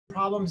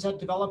problems that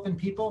develop in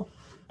people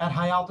at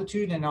high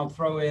altitude, and I'll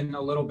throw in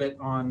a little bit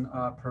on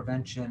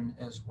prevention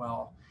as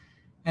well.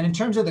 And in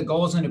terms of the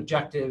goals and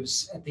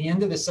objectives, at the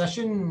end of the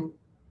session,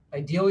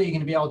 ideally, you're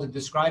going to be able to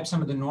describe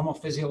some of the normal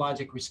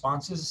physiologic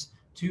responses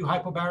to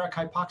hypobaric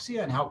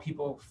hypoxia and how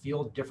people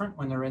feel different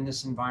when they're in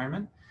this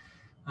environment.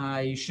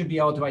 You should be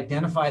able to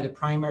identify the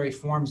primary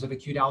forms of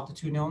acute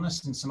altitude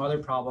illness and some other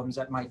problems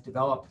that might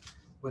develop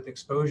with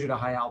exposure to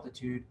high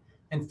altitude.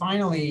 And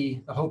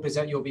finally, the hope is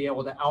that you'll be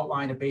able to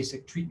outline a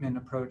basic treatment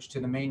approach to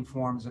the main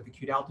forms of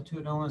acute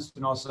altitude illness,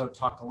 and also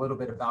talk a little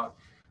bit about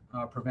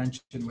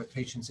prevention with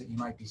patients that you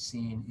might be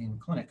seeing in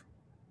clinic.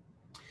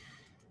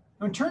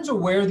 Now, in terms of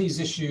where these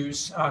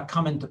issues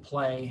come into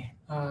play,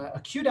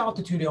 acute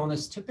altitude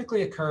illness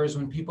typically occurs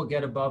when people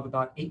get above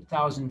about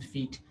 8,000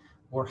 feet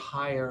or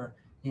higher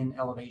in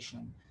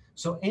elevation.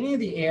 So any of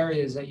the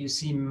areas that you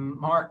see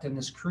marked in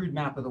this crude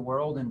map of the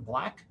world in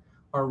black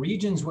are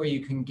regions where you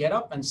can get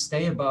up and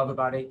stay above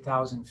about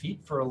 8,000 feet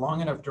for a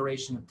long enough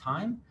duration of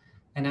time,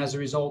 and as a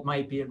result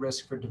might be at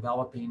risk for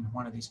developing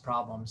one of these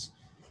problems.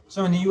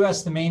 So in the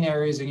US, the main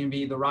areas are going to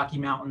be the Rocky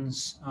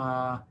Mountains,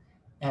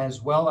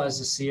 as well as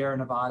the Sierra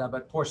Nevada,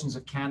 but portions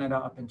of Canada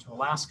up into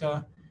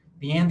Alaska,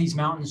 the Andes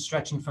Mountains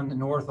stretching from the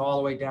north all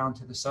the way down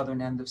to the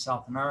southern end of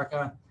South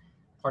America,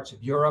 parts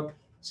of Europe,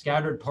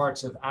 scattered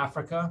parts of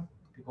Africa.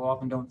 People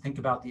often don't think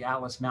about the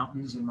Atlas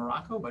Mountains in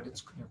Morocco, but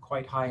they're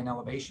quite high in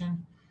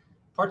elevation.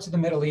 Parts of the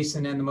Middle East,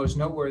 and then the most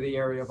noteworthy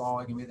area of all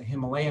are going to be the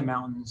Himalaya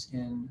Mountains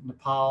in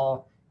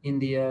Nepal,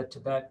 India,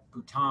 Tibet,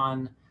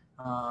 Bhutan,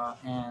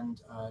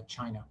 and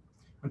China.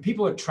 When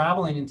people are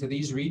traveling into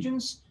these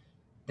regions,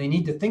 they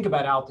need to think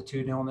about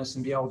altitude illness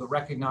and be able to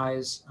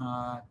recognize,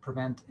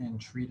 prevent, and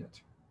treat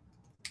it.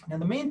 Now,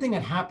 the main thing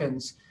that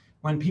happens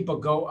when people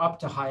go up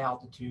to high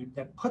altitude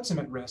that puts them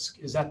at risk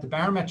is that the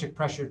barometric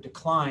pressure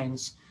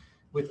declines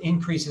with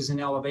increases in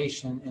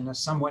elevation in a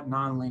somewhat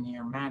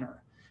nonlinear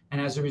manner.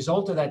 And as a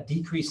result of that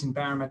decrease in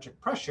barometric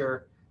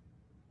pressure,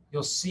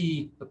 you'll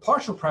see the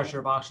partial pressure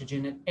of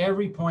oxygen at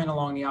every point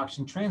along the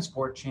oxygen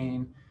transport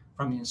chain,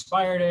 from the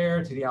inspired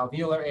air to the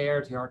alveolar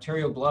air to the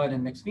arterial blood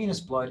and mixed venous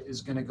blood,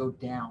 is going to go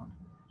down.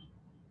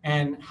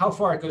 And how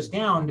far it goes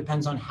down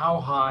depends on how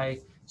high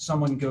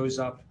someone goes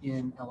up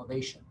in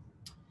elevation.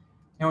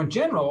 Now, in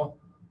general,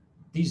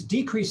 these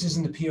decreases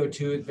in the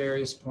PO2 at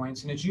various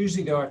points, and it's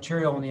usually the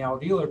arterial and the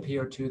alveolar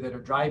PO2 that are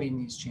driving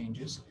these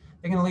changes,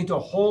 they're going to lead to a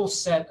whole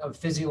set of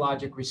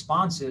physiologic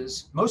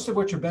responses, most of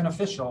which are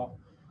beneficial,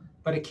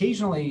 but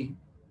occasionally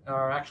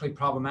are actually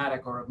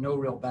problematic or of no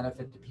real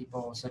benefit to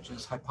people, such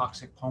as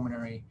hypoxic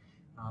pulmonary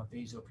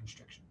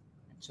vasoconstriction.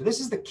 So this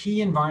is the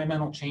key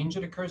environmental change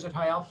that occurs at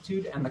high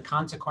altitude and the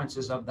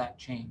consequences of that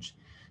change.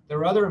 There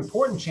are other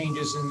important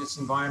changes in this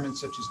environment,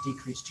 such as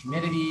decreased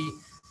humidity,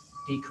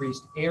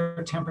 decreased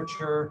air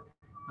temperature,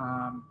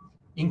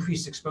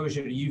 increased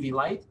exposure to UV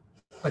light.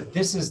 But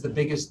this is the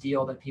biggest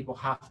deal that people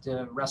have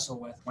to wrestle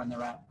with when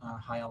they're at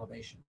high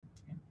elevation.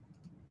 Okay.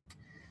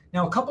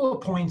 Now, a couple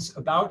of points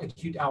about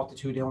acute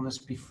altitude illness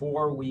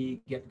before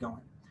we get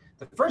going.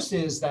 The first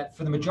is that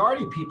for the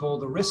majority of people,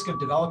 the risk of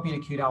developing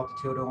acute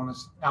altitude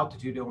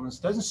illness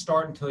doesn't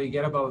start until you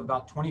get above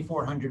about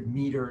 2,400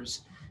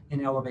 meters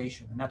in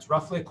elevation, and that's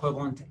roughly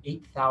equivalent to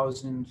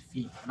 8,000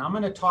 feet. And I'm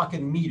going to talk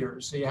in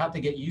meters, so you have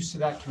to get used to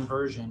that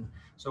conversion.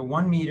 So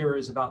 1 meter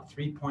is about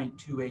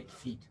 3.28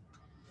 feet.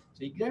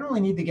 So you generally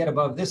need to get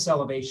above this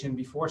elevation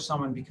before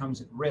someone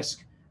becomes at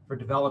risk for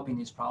developing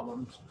these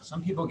problems.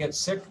 Some people get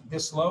sick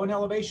this low in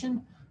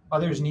elevation,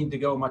 others need to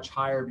go much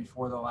higher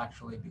before they'll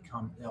actually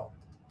become ill.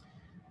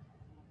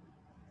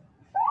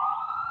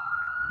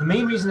 The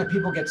main reason that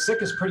people get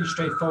sick is pretty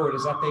straightforward,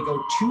 is that they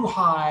go too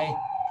high,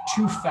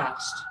 too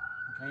fast.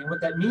 Okay? And what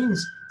that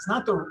means, it's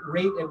not the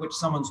rate at which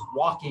someone's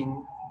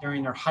walking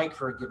during their hike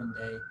for a given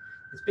day.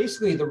 It's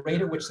basically the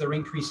rate at which they're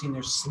increasing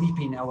their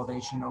sleeping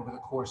elevation over the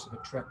course of a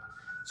trip.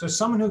 So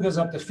someone who goes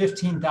up to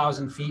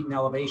 15,000 feet in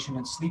elevation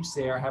and sleeps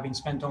there, having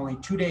spent only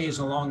 2 days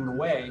along the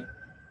way,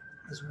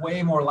 is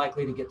way more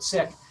likely to get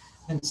sick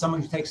than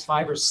someone who takes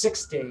 5 or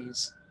 6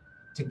 days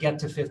to get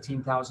to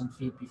 15,000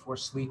 feet before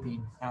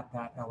sleeping at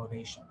that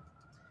elevation.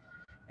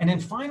 And then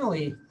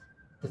finally,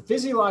 the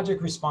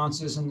physiologic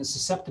responses and the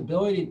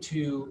susceptibility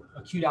to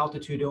acute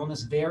altitude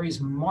illness varies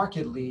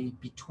markedly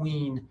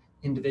between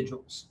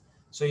individuals.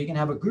 So you can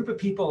have a group of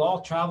people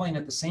all traveling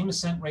at the same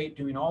ascent rate,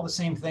 doing all the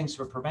same things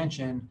for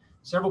prevention.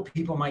 Several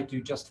people might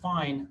do just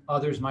fine,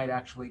 others might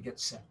actually get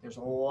sick. There's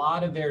a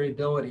lot of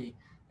variability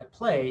at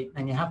play,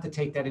 and you have to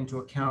take that into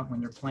account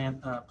when you're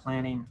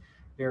planning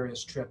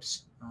various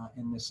trips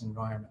in this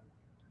environment.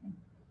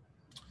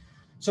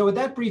 So with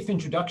that brief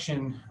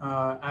introduction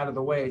out of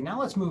the way, now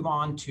let's move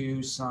on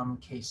to some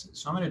cases.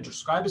 So I'm going to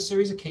describe a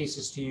series of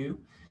cases to you,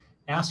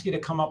 ask you to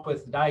come up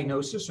with a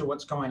diagnosis or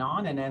what's going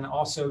on, and then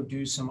also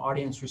do some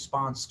audience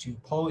response to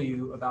poll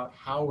you about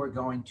how we're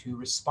going to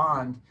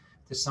respond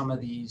to some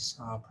of these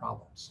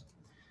problems.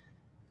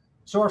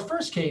 So our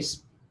first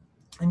case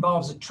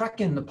involves a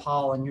trek in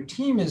Nepal, and your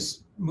team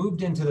is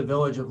moved into the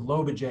village of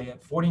Lobajay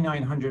at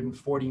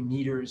 4,940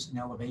 meters in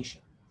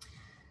elevation.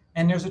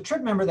 And there's a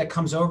trip member that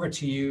comes over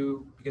to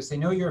you because they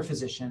know you're a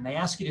physician. They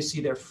ask you to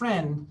see their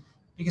friend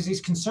because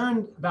he's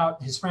concerned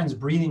about his friend's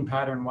breathing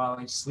pattern while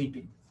he's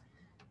sleeping.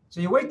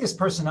 So you wake this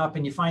person up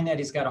and you find that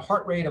he's got a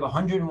heart rate of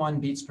 101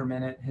 beats per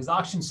minute. His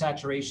oxygen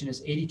saturation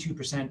is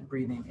 82%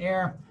 breathing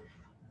air.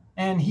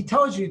 And he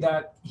tells you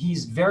that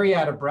he's very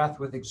out of breath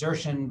with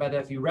exertion, but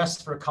if he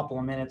rests for a couple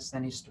of minutes,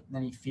 then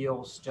he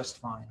feels just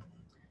fine.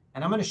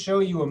 And I'm going to show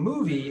you a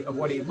movie of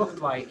what he looked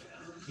like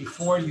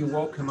before you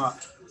woke him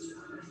up.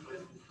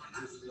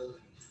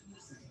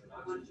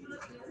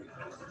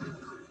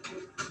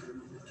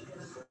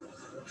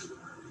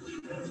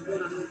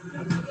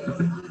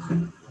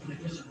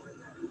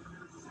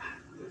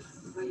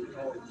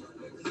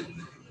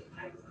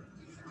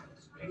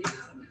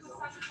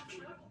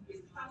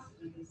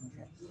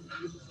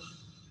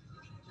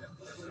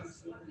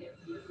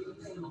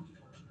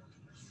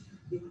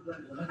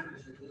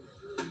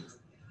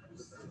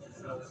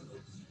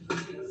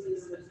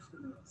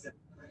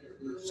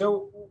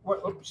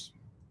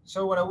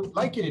 So what I would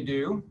like you to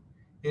do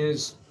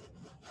is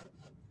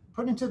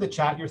put into the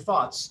chat your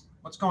thoughts.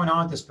 What's going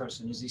on with this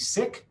person? Is he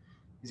sick?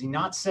 Is he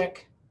not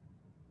sick?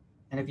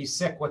 And if he's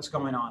sick, what's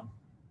going on?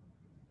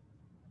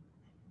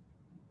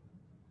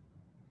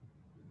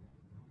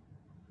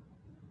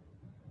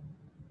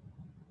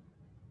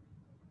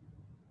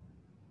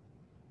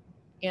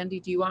 Andy,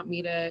 do you want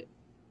me to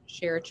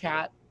share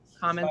chat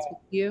comments with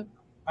you?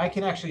 I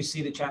can actually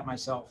see the chat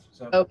myself.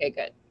 So okay,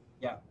 good.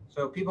 Yeah,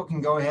 so people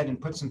can go ahead and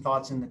put some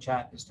thoughts in the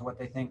chat as to what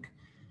they think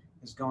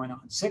is going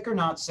on. Sick or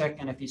not sick,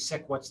 and if he's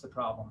sick, what's the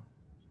problem?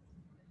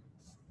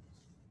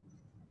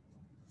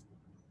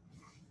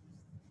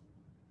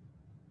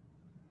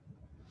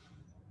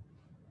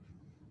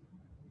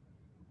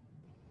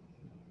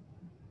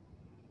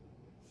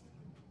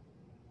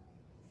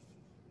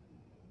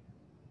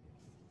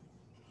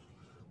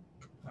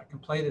 I can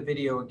play the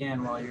video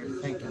again while you're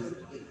thinking.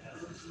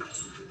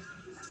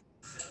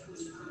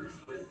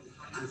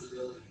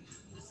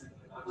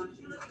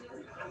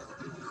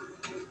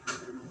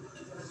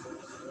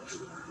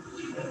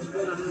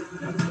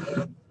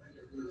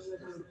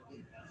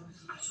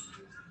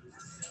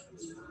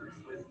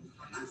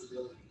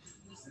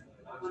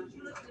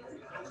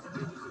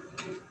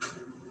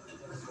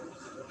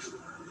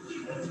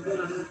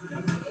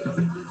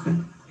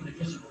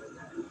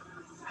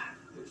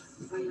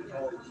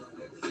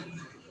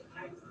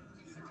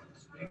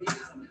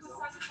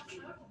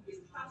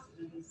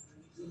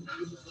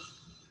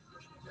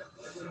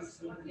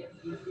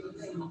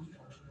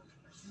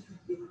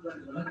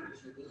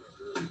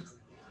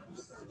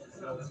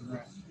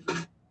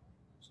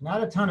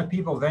 Not a ton of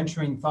people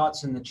venturing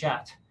thoughts in the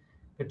chat.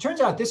 It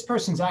turns out this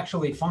person's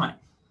actually fine.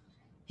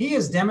 He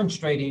is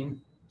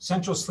demonstrating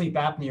central sleep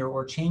apnea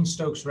or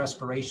Cheyne-Stokes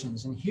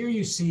respirations. And here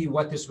you see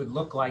what this would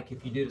look like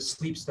if you did a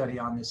sleep study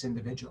on this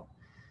individual.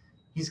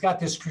 He's got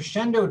this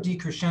crescendo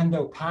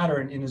decrescendo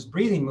pattern in his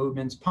breathing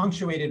movements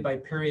punctuated by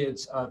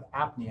periods of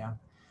apnea.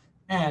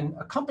 And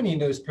accompanying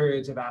those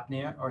periods of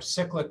apnea are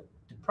cyclic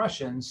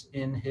depressions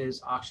in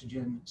his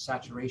oxygen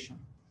saturation.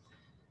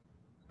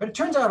 But it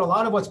turns out a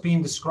lot of what's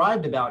being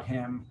described about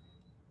him,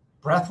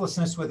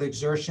 breathlessness with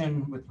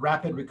exertion, with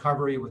rapid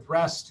recovery with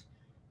rest,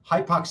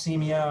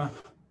 hypoxemia,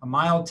 a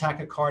mild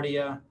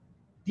tachycardia,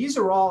 these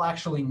are all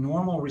actually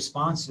normal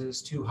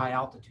responses to high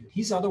altitude.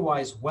 He's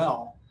otherwise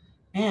well,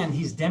 and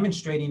he's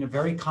demonstrating a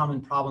very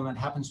common problem that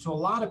happens to a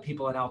lot of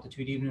people at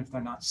altitude, even if they're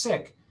not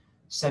sick,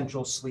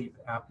 central sleep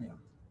apnea.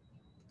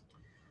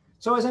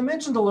 So as I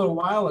mentioned a little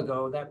while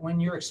ago, that when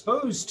you're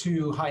exposed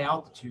to high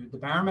altitude, the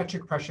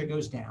barometric pressure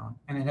goes down,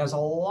 and it has a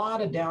lot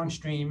of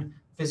downstream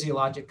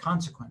physiologic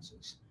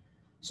consequences.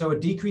 So a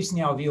decrease in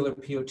the alveolar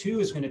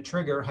PO2 is going to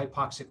trigger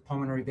hypoxic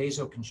pulmonary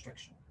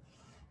vasoconstriction.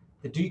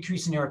 The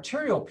decrease in the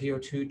arterial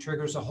PO2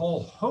 triggers a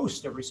whole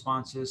host of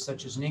responses,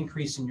 such as an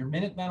increase in your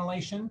minute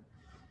ventilation,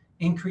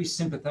 increased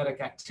sympathetic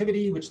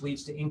activity, which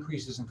leads to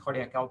increases in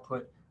cardiac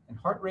output and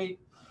heart rate.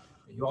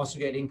 You also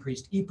get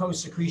increased EPO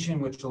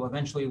secretion, which will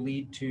eventually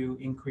lead to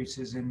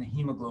increases in the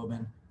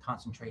hemoglobin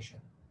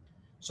concentration.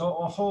 So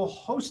a whole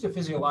host of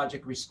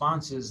physiologic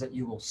responses that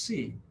you will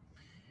see.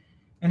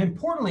 And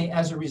importantly,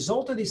 as a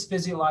result of these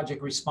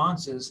physiologic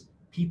responses,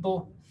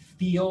 people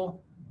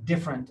feel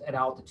different at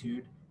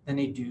altitude than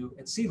they do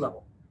at sea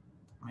level,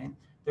 right?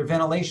 Their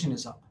ventilation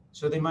is up.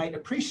 So they might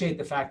appreciate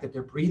the fact that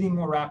they're breathing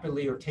more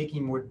rapidly or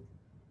taking more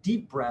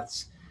deep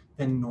breaths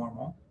than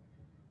normal.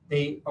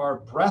 They are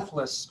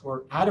breathless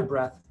or out of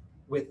breath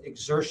with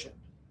exertion.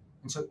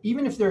 And so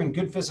even if they're in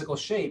good physical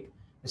shape,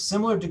 a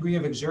similar degree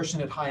of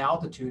exertion at high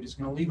altitude is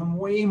going to leave them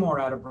way more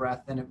out of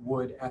breath than it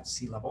would at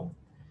sea level.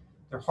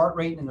 Their heart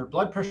rate and their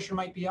blood pressure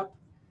might be up.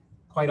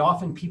 Quite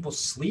often people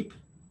sleep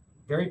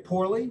very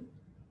poorly.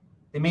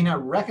 They may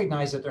not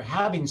recognize that they're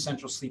having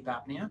central sleep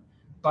apnea,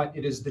 but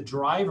it is the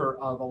driver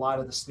of a lot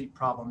of the sleep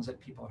problems that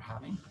people are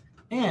having.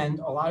 And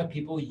a lot of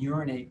people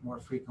urinate more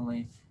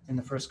frequently in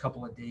the first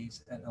couple of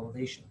days at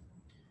elevation.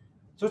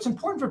 So it's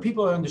important for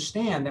people to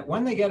understand that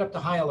when they get up to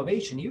high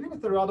elevation, even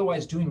if they're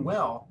otherwise doing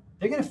well,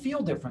 they're going to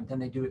feel different than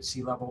they do at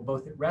sea level,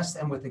 both at rest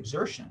and with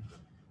exertion.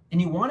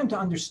 And you want them to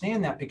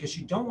understand that because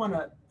you don't want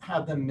to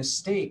have them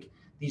mistake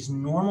these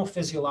normal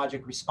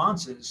physiologic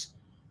responses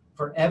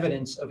for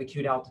evidence of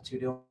acute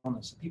altitude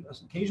illness.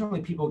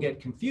 Occasionally people get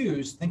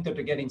confused, think that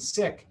they're getting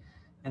sick,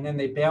 and then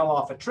they bail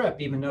off a trip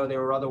even though they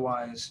were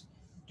otherwise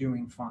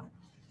doing fine.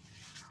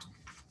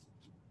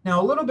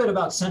 Now, a little bit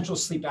about central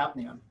sleep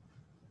apnea.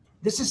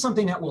 This is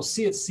something that we'll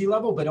see at sea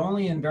level, but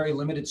only in very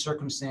limited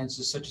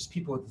circumstances, such as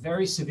people with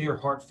very severe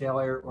heart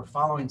failure or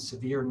following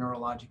severe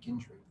neurologic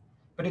injury.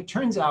 But it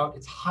turns out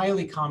it's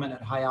highly common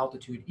at high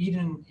altitude,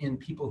 even in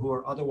people who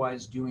are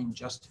otherwise doing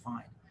just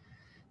fine.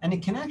 And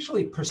it can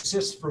actually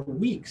persist for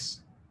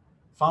weeks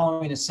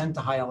following ascent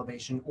to high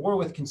elevation or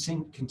with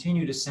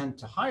continued ascent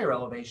to higher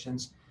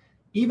elevations,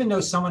 even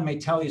though someone may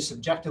tell you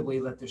subjectively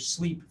that their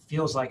sleep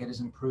feels like it has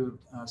improved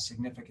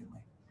significantly.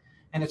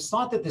 And it's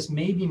thought that this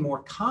may be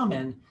more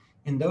common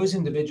in those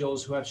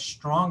individuals who have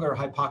stronger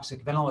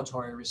hypoxic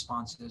ventilatory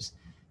responses,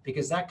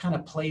 because that kind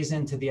of plays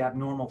into the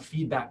abnormal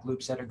feedback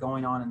loops that are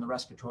going on in the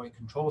respiratory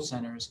control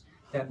centers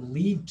that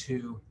lead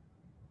to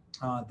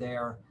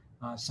their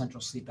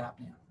central sleep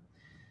apnea.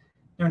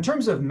 Now, in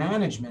terms of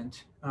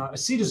management,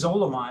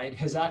 acetazolamide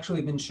has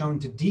actually been shown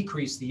to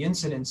decrease the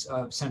incidence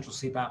of central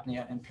sleep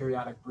apnea and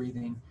periodic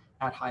breathing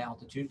at high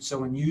altitude. So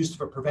when used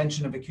for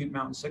prevention of acute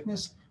mountain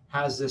sickness,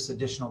 has this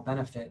additional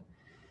benefit.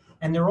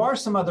 And there are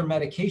some other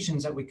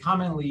medications that we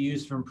commonly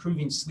use for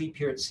improving sleep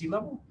here at sea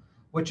level,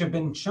 which have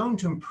been shown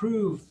to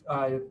improve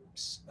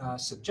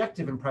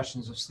subjective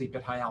impressions of sleep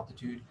at high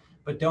altitude,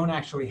 but don't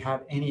actually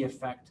have any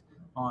effect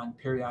on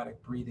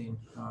periodic breathing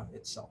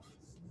itself.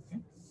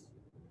 Okay.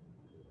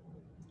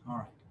 All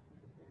right.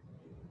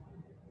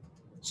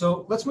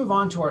 So let's move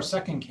on to our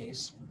second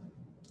case.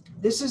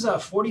 This is a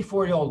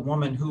 44-year-old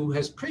woman who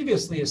has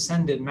previously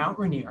ascended Mount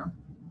Rainier,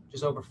 which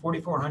is over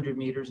 4,400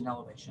 meters in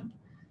elevation.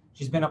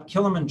 She's been up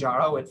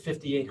Kilimanjaro at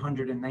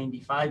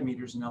 5,895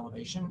 meters in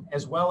elevation,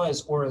 as well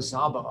as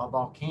Orizaba, a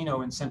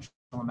volcano in Central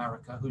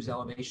America, whose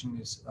elevation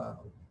is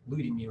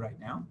eluding me right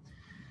now.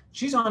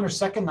 She's on her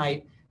second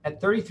night at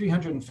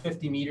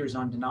 3,350 meters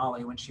on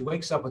Denali when she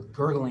wakes up with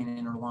gurgling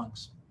in her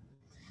lungs.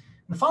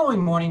 The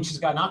following morning, she's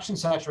got an oxygen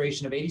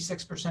saturation of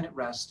 86% at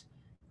rest,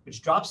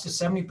 which drops to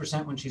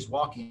 70% when she's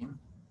walking.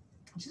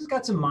 She's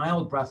got some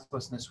mild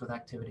breathlessness with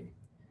activity.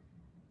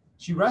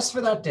 She rests for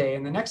that day,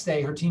 and the next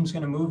day her team's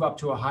going to move up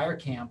to a higher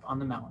camp on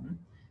the mountain,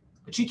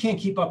 but she can't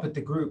keep up with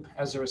the group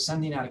as they're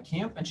ascending out of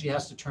camp, and she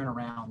has to turn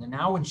around. And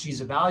now when she's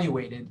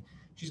evaluated,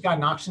 she's got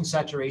an oxygen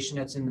saturation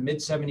that's in the mid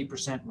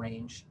 70%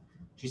 range.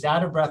 She's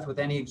out of breath with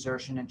any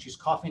exertion, and she's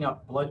coughing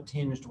up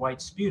blood-tinged white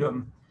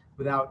sputum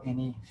without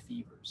any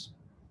fevers.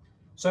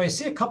 So I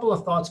see a couple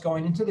of thoughts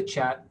going into the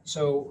chat.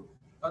 So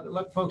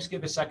let folks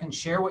give a second,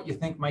 share what you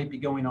think might be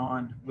going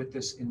on with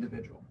this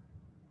individual.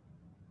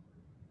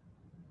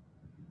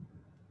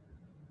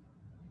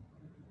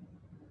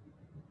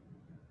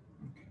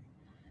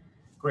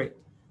 Great.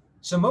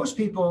 So most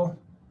people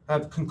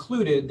have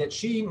concluded that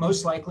she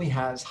most likely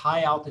has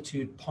high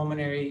altitude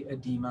pulmonary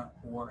edema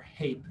or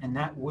HAPE, and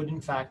that would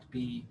in fact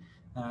be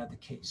the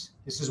case.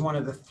 This is one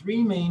of the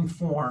three main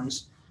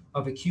forms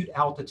of acute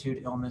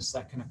altitude illness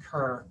that can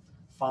occur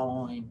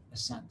following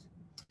ascent.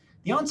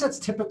 The onset's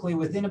typically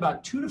within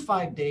about 2 to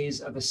 5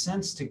 days of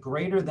ascents to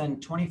greater than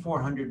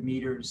 2,400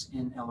 meters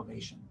in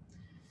elevation.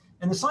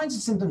 And the signs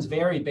and symptoms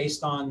vary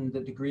based on the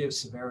degree of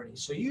severity.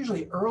 So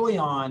usually early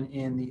on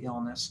in the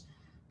illness,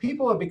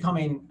 people are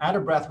becoming out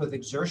of breath with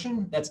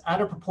exertion that's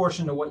out of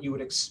proportion to what you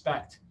would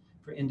expect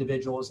for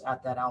individuals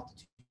at that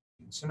altitude.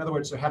 So in other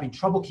words, they're having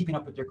trouble keeping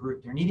up with their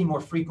group. They're needing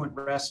more frequent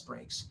rest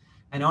breaks.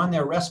 And on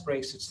their rest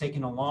breaks, it's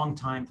taking a long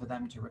time for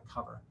them to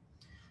recover.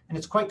 And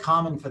it's quite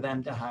common for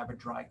them to have a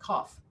dry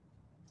cough.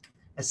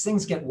 As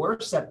things get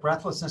worse, that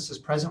breathlessness is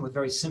present with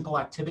very simple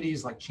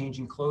activities like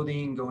changing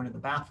clothing, going to the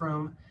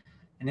bathroom,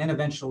 and then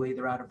eventually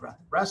they're out of breath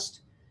at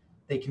rest.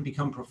 They can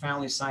become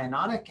profoundly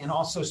cyanotic and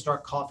also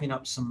start coughing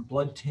up some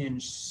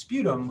blood-tinged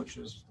sputum, which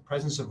is the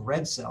presence of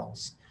red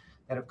cells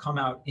that have come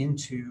out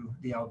into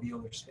the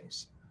alveolar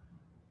space.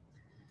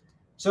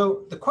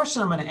 So the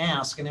question I'm going to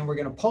ask, and then we're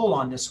going to poll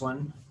on this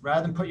one,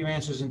 rather than put your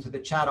answers into the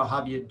chat, I'll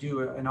have you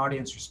do an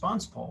audience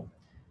response poll.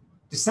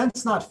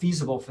 Descent's not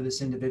feasible for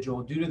this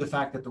individual due to the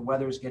fact that the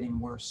weather is getting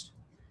worse.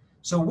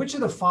 So which of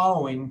the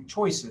following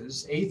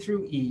choices, A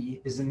through E,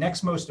 is the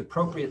next most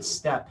appropriate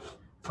step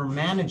for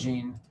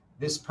managing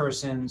this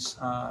person's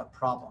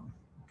problem?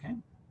 Okay.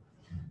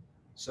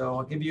 So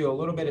I'll give you a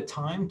little bit of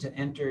time to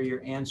enter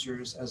your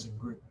answers as a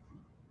group.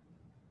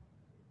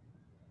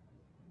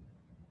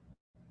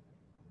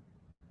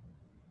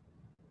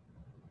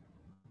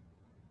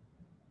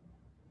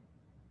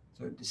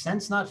 So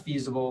descent's not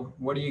feasible.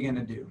 What are you going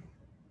to do?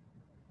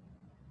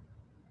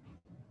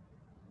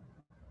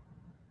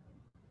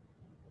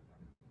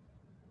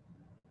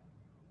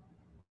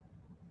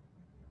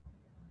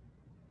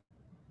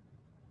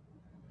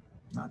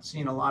 Not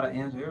seeing a lot of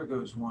answers. There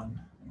goes one.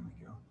 There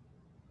we go.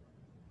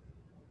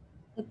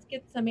 Let's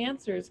get some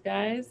answers,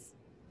 guys.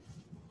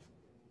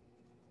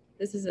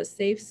 This is a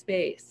safe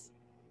space.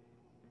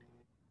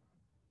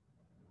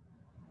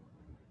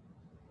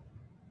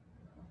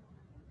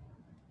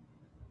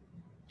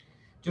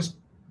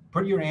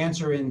 put your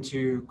answer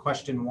into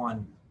question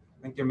 1.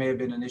 I think there may have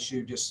been an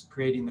issue just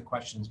creating the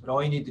questions, but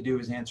all you need to do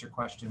is answer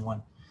question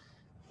 1.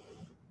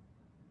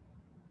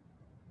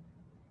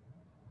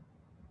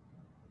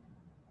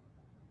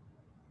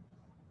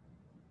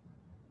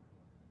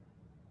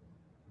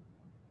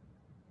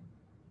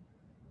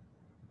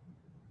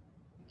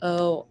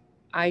 Oh,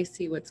 I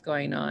see what's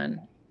going on.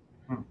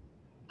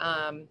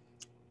 I'll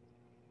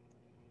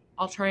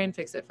try and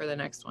fix it for the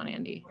next one,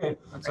 Andy. Okay,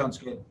 that sounds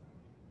good.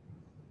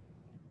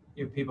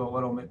 Give people a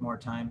little bit more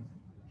time.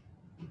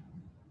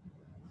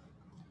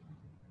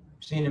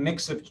 Seeing a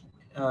mix of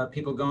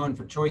people going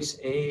for choice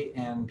A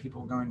and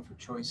people going for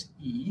choice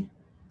E.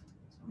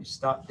 So let me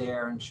stop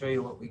there and show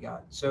you what we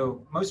got.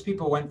 So most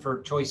people went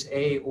for choice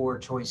A or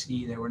choice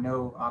E. There were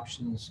no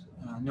options,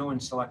 no one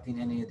selecting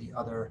any of the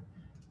other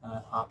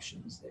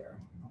options there,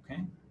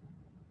 okay?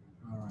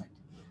 All right.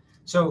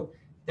 So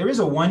there is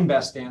a one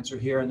best answer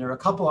here, and there are a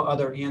couple of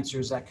other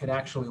answers that could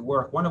actually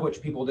work, one of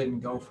which people didn't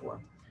go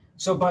for.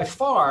 So by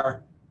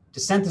far,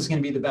 descent is going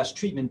to be the best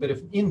treatment, but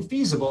if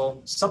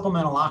infeasible,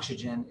 supplemental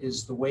oxygen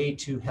is the way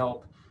to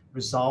help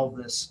resolve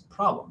this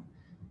problem.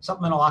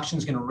 Supplemental oxygen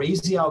is going to raise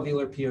the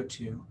alveolar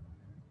PO2,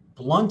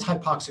 blunt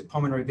hypoxic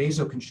pulmonary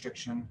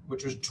vasoconstriction,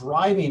 which was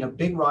driving a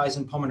big rise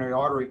in pulmonary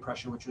artery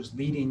pressure, which was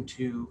leading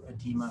to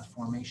edema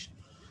formation.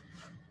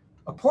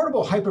 A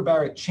portable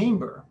hyperbaric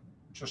chamber,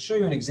 which I'll show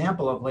you an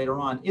example of later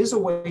on, is a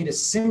way to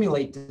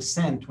simulate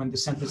descent when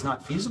descent is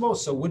not feasible,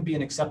 so would be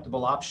an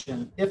acceptable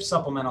option if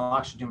supplemental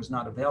oxygen was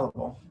not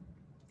available.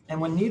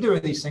 And when neither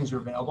of these things are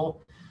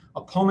available,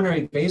 a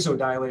pulmonary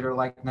vasodilator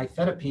like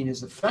nifedipine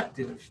is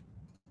effective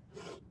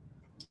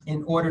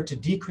in order to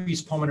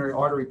decrease pulmonary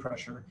artery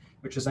pressure,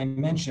 which, as I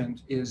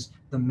mentioned, is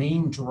the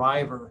main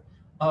driver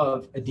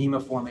of edema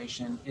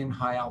formation in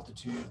high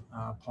altitude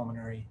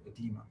pulmonary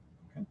edema.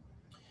 Okay?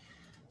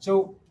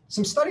 So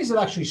some studies have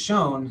actually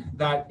shown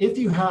that if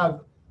you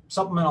have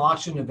supplemental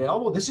oxygen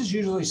available, this is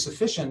usually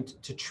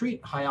sufficient to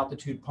treat high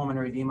altitude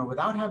pulmonary edema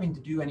without having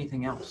to do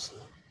anything else.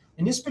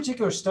 In this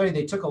particular study,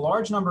 they took a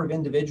large number of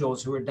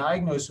individuals who were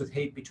diagnosed with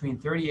HAPE between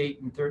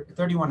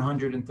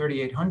 3,100 and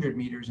 3,800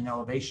 meters in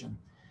elevation.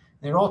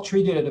 They were all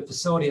treated at a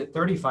facility at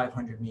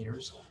 3,500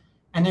 meters,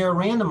 and they were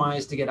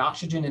randomized to get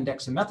oxygen and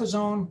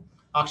dexamethasone,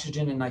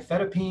 oxygen and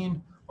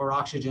nifedipine, or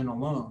oxygen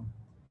alone.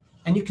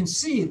 And you can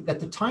see that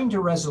the time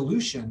to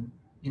resolution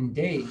in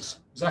days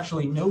is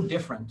actually no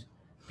different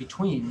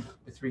between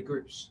the three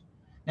groups.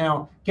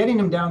 Now, getting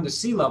them down to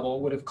sea level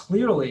would have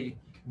clearly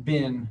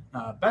been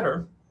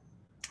better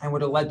and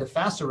would have led to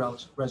faster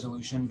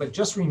resolution, but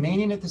just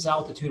remaining at this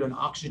altitude on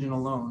oxygen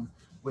alone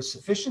was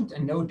sufficient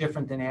and no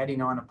different than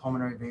adding on a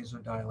pulmonary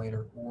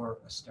vasodilator or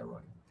a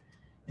steroid.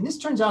 And this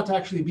turns out to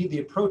actually be the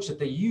approach that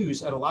they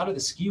use at a lot of the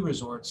ski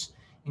resorts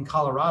in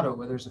Colorado,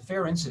 where there's a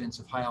fair incidence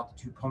of high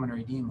altitude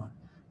pulmonary edema.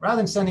 Rather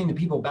than sending the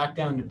people back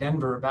down to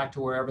Denver or back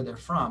to wherever they're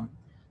from,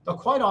 they'll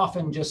quite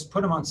often just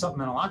put them on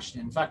supplemental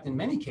oxygen. In fact, in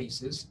many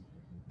cases,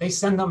 they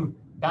send them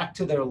back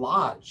to their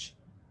lodge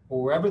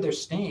or wherever they're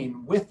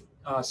staying with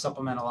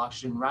supplemental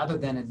oxygen rather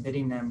than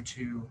admitting them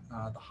to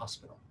the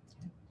hospital.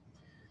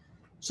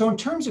 So in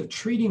terms of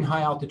treating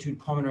high altitude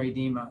pulmonary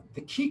edema,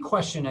 the key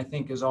question I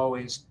think is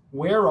always,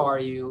 where are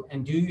you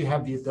and do you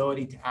have the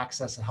ability to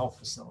access a health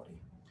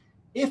facility?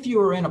 If you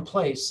are in a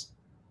place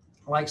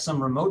like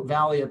some remote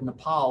valley of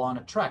Nepal on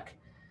a trek,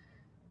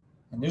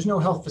 and there's no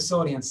health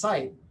facility in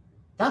sight,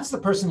 that's the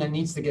person that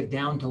needs to get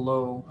down to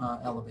low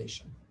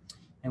elevation.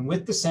 And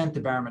with descent, the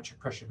barometric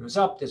pressure goes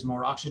up, there's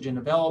more oxygen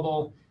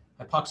available,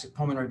 hypoxic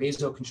pulmonary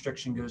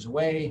vasoconstriction goes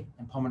away,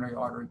 and pulmonary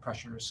artery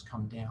pressures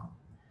come down.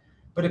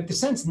 But if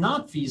descent's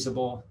not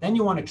feasible, then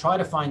you want to try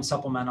to find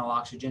supplemental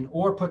oxygen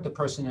or put the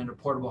person in a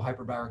portable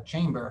hyperbaric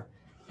chamber.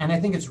 And I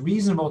think it's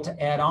reasonable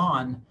to add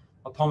on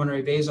a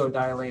pulmonary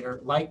vasodilator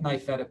like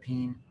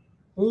nifedipine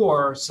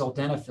or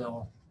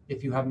sildenafil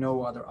if you have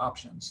no other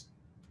options.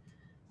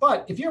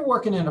 But if you're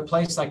working in a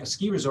place like a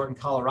ski resort in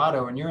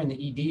Colorado and you're in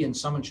the ED and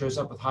someone shows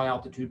up with high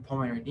altitude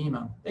pulmonary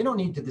edema, they don't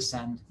need to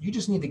descend. You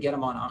just need to get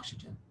them on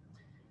oxygen.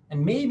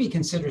 And maybe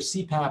consider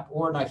CPAP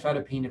or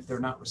nifedipine if they're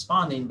not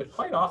responding, but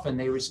quite often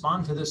they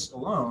respond to this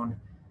alone,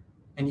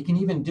 and you can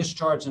even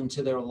discharge them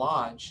to their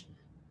lodge,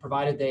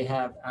 provided they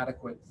have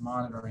adequate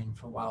monitoring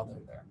for while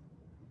they're there.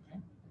 Okay.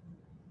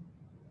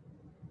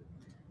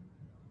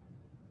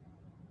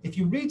 If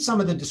you read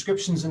some of the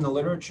descriptions in the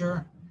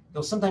literature,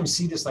 you'll sometimes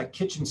see this like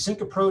kitchen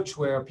sink approach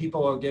where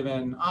people are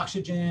given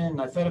oxygen,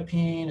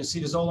 nifedipine,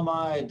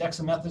 acetazolamide,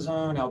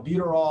 dexamethasone,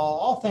 albuterol,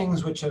 all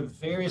things which have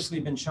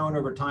variously been shown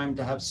over time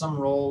to have some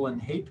role in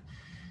HAPE,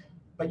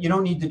 but you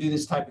don't need to do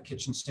this type of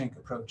kitchen sink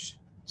approach.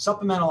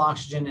 Supplemental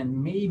oxygen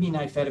and maybe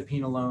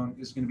nifedipine alone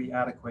is going to be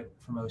adequate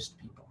for most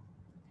people.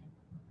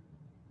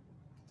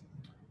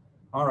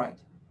 All right,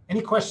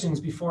 any questions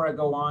before I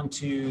go on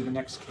to the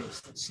next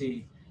case? Let's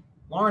see.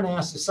 Lauren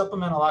asks, is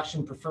supplemental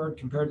oxygen preferred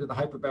compared to the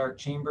hyperbaric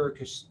chamber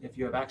because if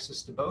you have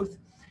access to both?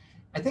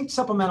 I think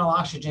supplemental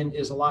oxygen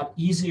is a lot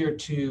easier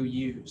to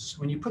use.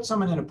 When you put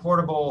someone in a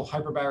portable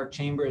hyperbaric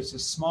chamber, it's a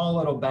small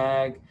little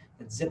bag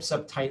that zips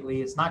up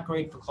tightly. It's not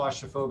great for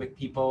claustrophobic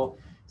people.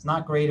 It's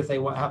not great if they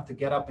have to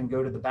get up and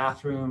go to the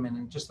bathroom,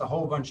 and just a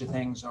whole bunch of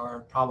things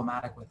are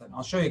problematic with it. And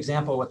I'll show you an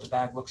example of what the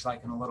bag looks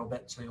like in a little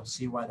bit, so you'll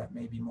see why that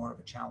may be more of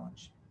a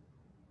challenge.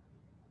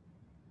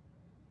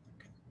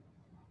 Okay.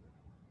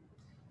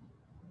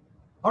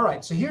 All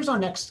right, so here's our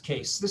next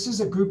case. This is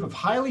a group of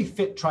highly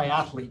fit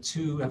triathletes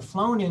who have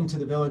flown into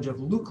the village of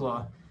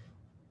Lukla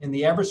in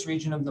the Everest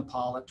region of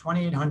Nepal at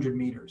 2,800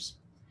 meters.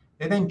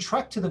 They then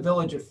trekked to the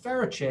village of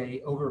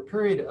Farache over a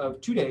period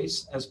of 2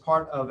 days as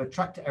part of a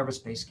trek to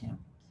Everest Base Camp.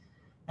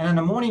 And on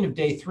the morning of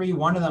day 3,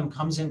 one of them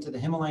comes into the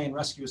Himalayan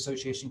Rescue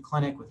Association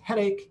clinic with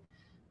headache,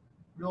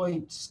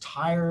 really just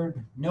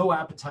tired, no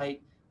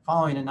appetite,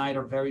 following a night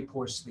of very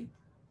poor sleep.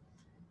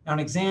 Now, on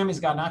exam, he's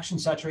got an oxygen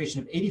saturation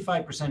of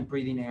 85%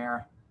 breathing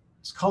air.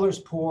 His color's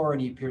poor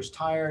and he appears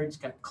tired. He's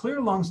got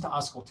clear lungs to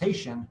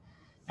auscultation.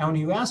 And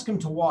when you ask him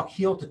to walk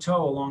heel to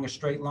toe along a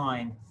straight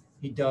line,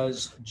 he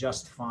does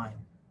just fine.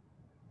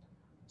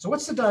 So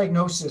what's the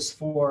diagnosis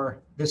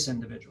for this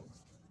individual?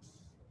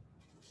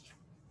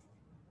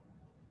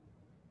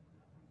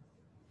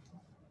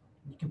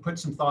 You can put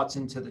some thoughts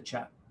into the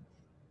chat.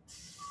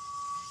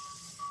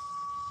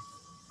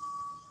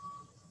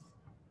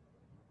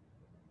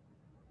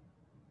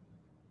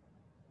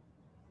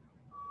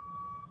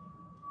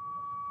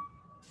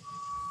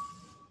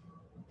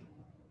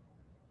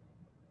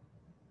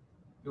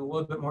 Do a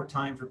little bit more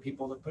time for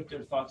people to put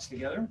their thoughts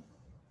together.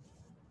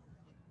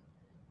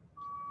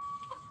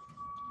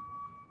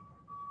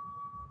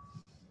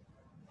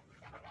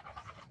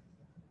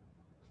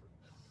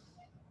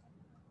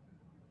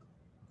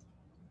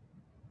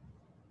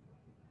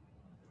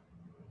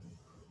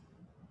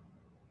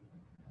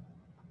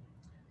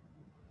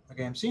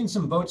 Okay, I'm seeing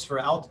some votes for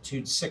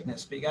altitude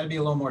sickness, but you got to be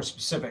a little more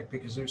specific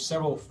because there's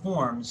several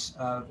forms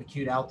of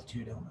acute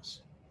altitude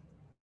illness.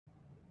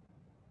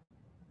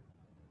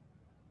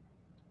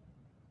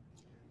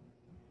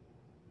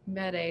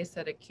 Med A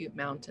said acute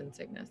mountain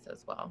sickness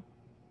as well.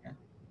 Okay.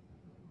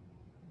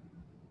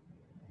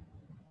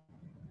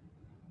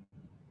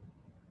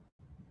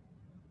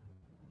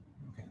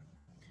 Okay.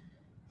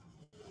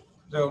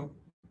 So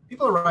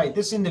people are right.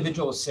 This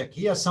individual is sick.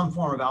 He has some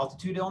form of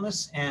altitude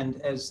illness. And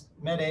as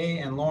Med A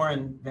and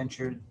Lauren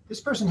ventured, this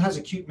person has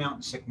acute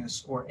mountain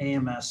sickness, or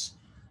AMS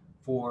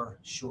for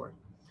short.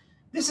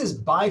 This is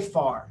by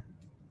far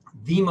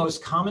the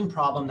most common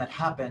problem that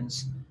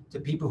happens to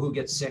people who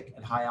get sick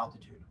at high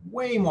altitude.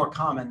 Way more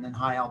common than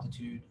high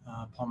altitude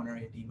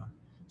pulmonary edema.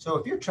 So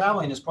if you're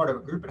traveling as part of a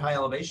group at high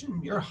elevation,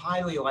 you're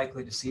highly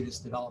likely to see this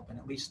develop in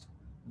at least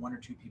 1 or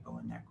 2 people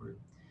in that group.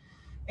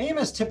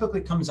 AMS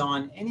typically comes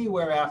on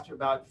anywhere after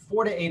about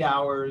 4 to 8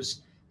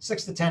 hours,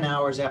 6 to 10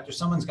 hours after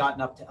someone's gotten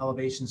up to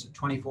elevations of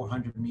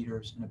 2,400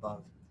 meters and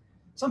above.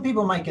 Some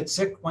people might get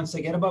sick once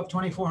they get above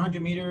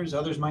 2,400 meters.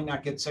 Others might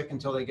not get sick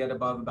until they get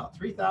above about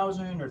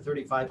 3,000 or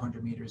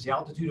 3,500 meters. The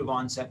altitude of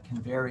onset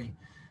can vary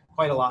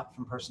quite a lot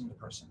from person to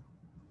person.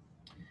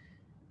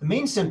 The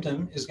main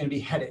symptom is going to be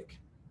headache.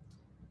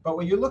 But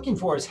what you're looking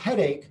for is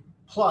headache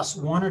plus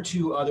 1 or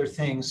 2 other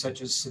things,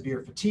 such as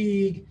severe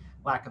fatigue,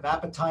 lack of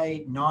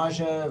appetite,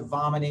 nausea,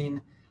 vomiting,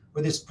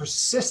 or this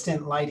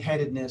persistent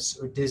lightheadedness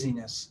or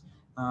dizziness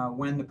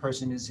when the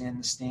person is in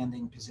the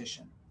standing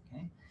position.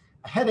 Okay?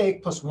 A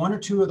headache plus 1 or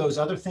 2 of those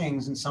other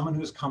things in someone who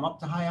has come up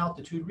to high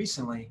altitude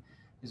recently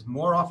is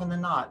more often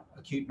than not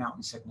acute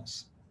mountain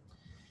sickness.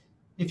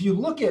 If you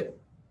look at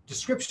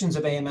descriptions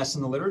of AMS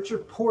in the literature,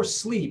 poor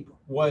sleep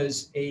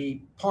was a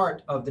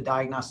part of the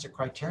diagnostic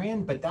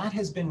criterion, but that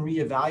has been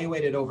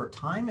reevaluated over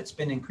time. It's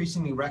been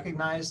increasingly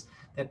recognized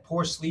that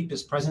poor sleep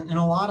is present in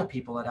a lot of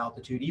people at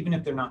altitude, even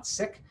if they're not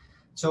sick.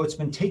 So it's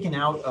been taken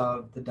out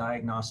of the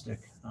diagnostic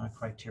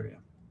criteria.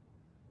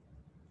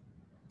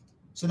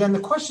 So then the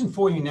question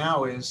for you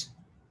now is,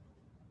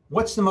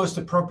 what's the most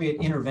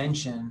appropriate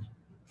intervention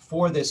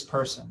for this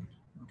person?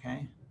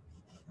 Okay.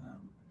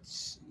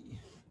 Let's see.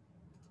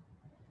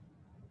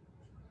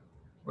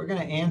 We're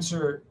going to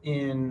answer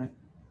in,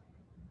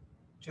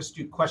 just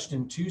do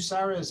question 2,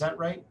 Sarah, is that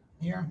right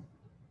here?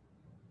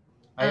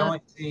 I only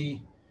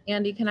see.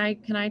 Andy, can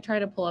I try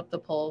to pull up the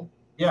poll?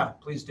 Yeah,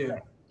 please do.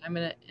 I'm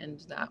going to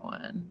end that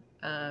one.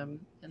 And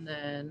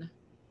then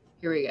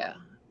here we go.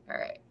 All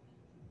right.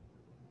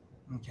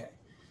 Okay.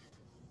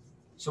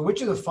 So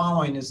which of the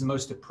following is the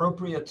most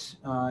appropriate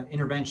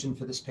intervention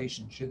for this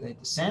patient? Should they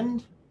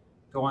descend,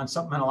 go on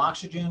supplemental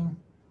oxygen,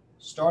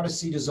 start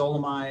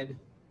acetazolamide,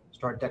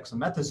 start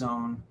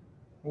dexamethasone,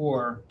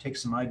 or take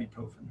some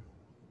ibuprofen?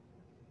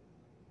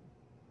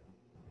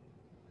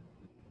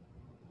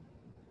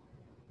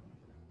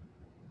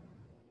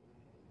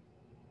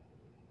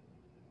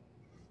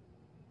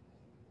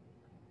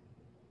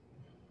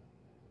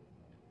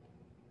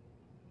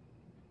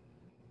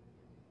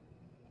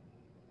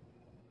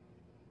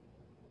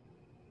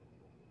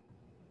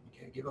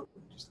 Okay, give it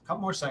just a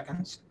couple more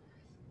seconds.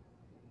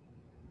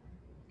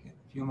 Get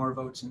a few more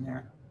votes in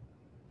there.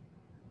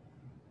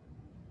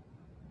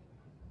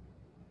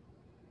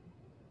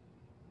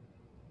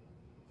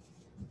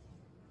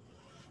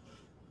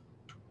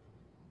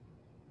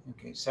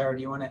 Okay, Sarah,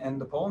 do you want to end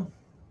the poll?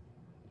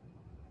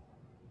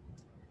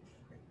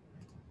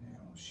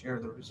 share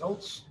the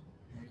results.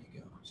 There you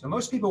go. So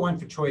most people went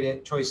for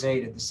choice A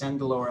to descend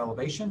to lower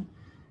elevation.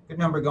 Good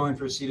number going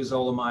for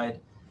acetazolamide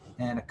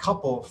and a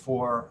couple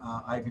for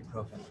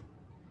ibuprofen.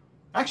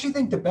 I actually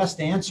think the best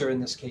answer in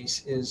this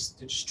case is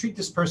to just treat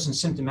this person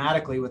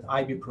symptomatically with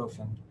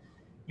ibuprofen.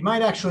 You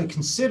might actually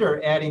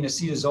consider adding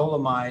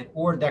acetazolamide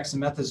or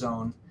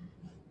dexamethasone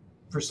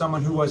for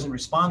someone who wasn't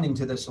responding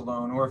to this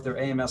alone, or if their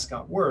AMS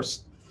got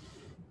worse.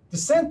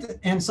 Descent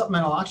and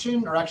supplemental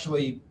oxygen are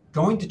actually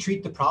going to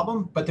treat the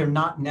problem, but they're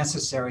not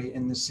necessary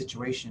in this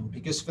situation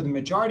because for the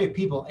majority of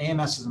people,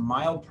 AMS is a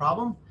mild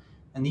problem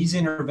and these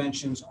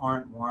interventions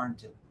aren't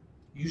warranted.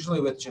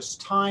 Usually with just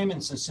time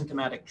and some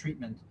symptomatic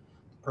treatment,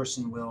 the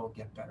person will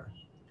get better.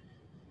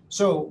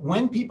 So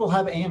when people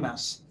have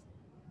AMS,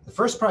 the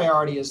first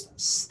priority is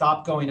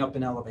stop going up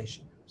in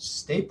elevation.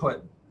 Stay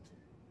put,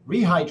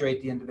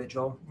 rehydrate the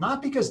individual,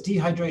 not because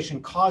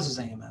dehydration causes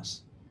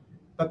AMS,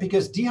 but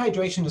because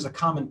dehydration is a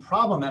common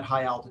problem at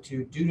high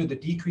altitude due to the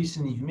decrease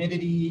in the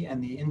humidity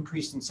and the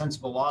increase in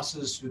sensible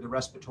losses through the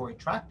respiratory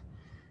tract.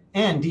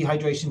 And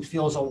dehydration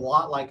feels a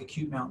lot like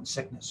acute mountain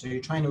sickness. So you're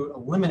trying to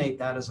eliminate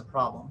that as a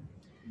problem.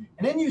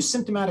 And then use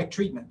symptomatic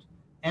treatment,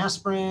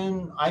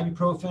 aspirin,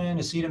 ibuprofen,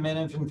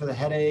 acetaminophen for the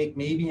headache,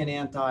 maybe an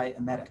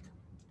antiemetic.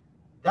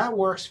 That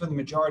works for the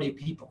majority of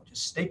people.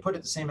 Just stay put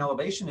at the same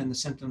elevation and the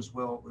symptoms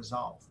will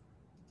resolve.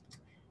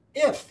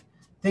 If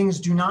things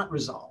do not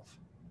resolve,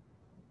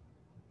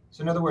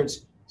 so in other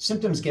words,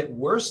 symptoms get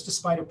worse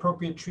despite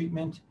appropriate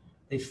treatment,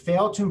 they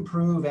fail to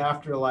improve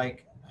after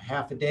like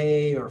half a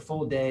day or a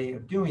full day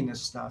of doing this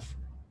stuff,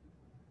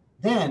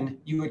 then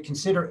you would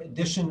consider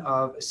addition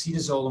of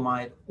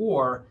acetazolamide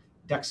or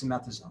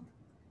dexamethasone.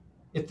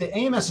 If the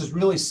AMS is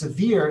really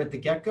severe at the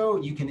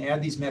get-go, you can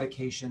add these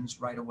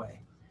medications right away.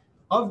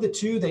 Of the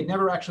two, they've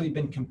never actually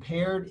been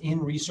compared in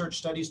research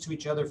studies to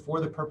each other for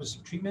the purpose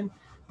of treatment,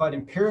 but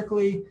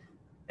empirically,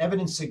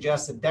 evidence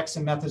suggests that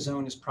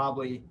dexamethasone is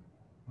probably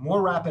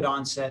more rapid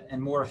onset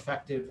and more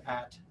effective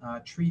at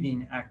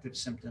treating active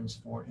symptoms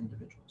for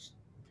individuals.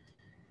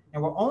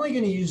 And we're only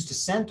going to use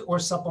descent or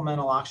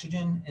supplemental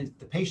oxygen if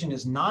the patient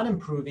is not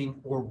improving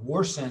or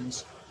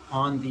worsens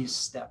on these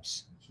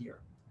steps here,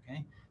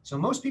 okay? So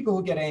most people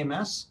who get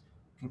AMS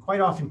can quite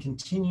often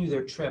continue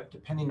their trip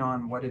depending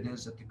on what it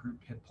is that the group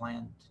had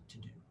planned to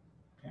do,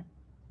 okay?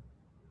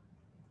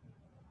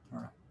 All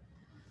right.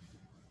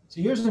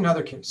 So here's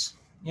another case.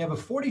 You have a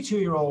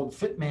 42-year-old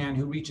fit man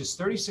who reaches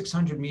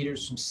 3,600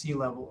 meters from sea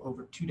level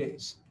over 2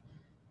 days.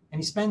 And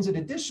he spends an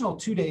additional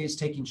 2 days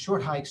taking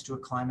short hikes to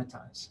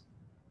acclimatize.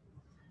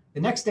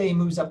 The next day he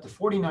moves up to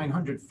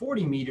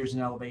 4,940 meters in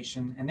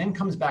elevation and then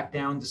comes back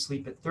down to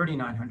sleep at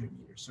 3,900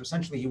 meters. So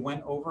essentially he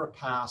went over a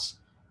pass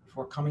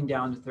before coming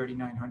down to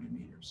 3,900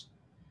 meters.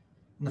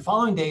 And the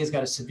following day he's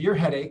got a severe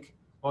headache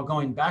while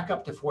going back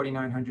up to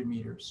 4,900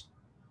 meters.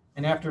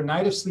 And after a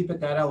night of sleep at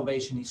that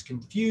elevation, he's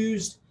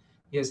confused,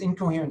 he has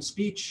incoherent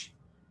speech,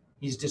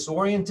 he's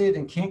disoriented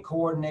and can't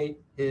coordinate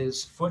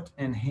his foot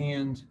and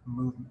hand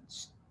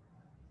movements.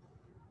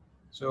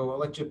 So I'll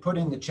let you put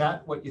in the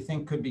chat what you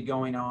think could be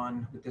going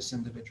on with this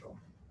individual.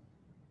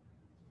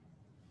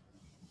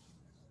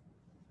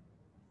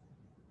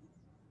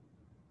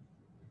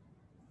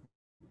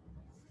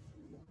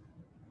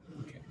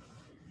 Okay,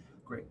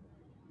 great.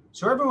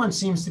 So everyone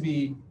seems to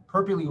be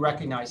appropriately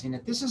recognizing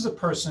that this is a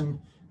person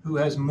who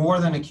has more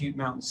than acute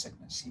mountain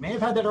sickness. He may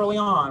have had that early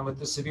on with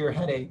the severe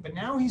headache, but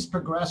now he's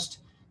progressed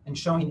and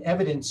showing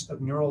evidence of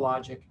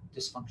neurologic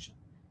dysfunction,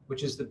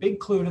 which is the big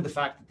clue to the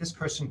fact that this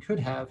person could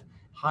have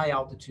high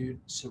altitude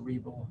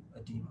cerebral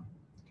edema,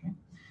 okay?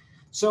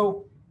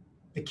 So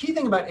the key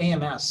thing about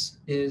AMS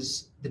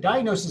is the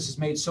diagnosis is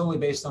made solely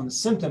based on the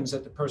symptoms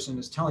that the person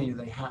is telling you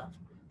they have.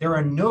 There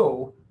are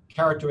no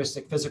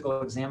characteristic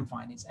physical exam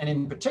findings. And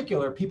in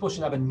particular, people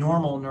should have a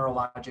normal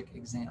neurologic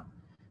exam.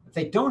 If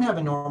they don't have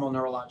a normal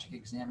neurologic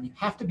exam, you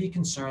have to be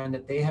concerned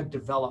that they have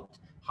developed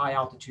high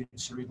altitude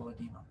cerebral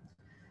edema.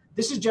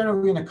 This is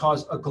generally going to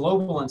cause a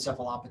global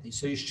encephalopathy.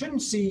 So you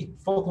shouldn't see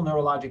focal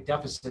neurologic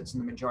deficits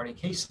in the majority of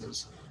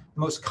cases. The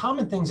most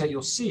common things that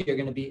you'll see are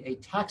going to be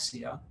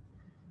ataxia.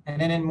 And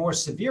then in more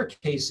severe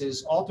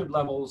cases, altered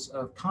levels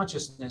of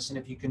consciousness. And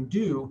if you can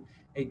do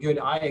a good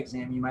eye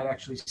exam, you might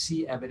actually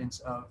see evidence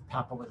of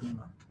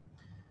papilledema.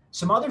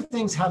 Some other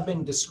things have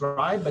been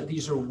described, but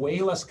these are way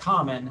less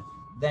common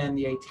than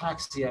the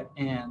ataxia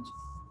and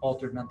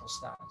altered mental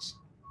status.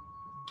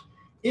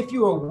 If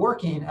you are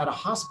working at a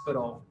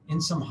hospital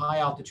in some high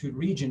altitude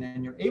region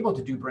and you're able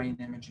to do brain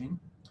imaging,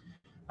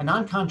 a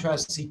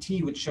non-contrast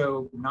CT would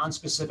show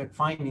non-specific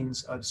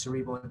findings of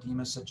cerebral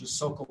edema, such as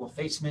sulcal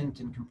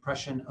effacement and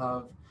compression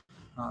of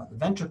the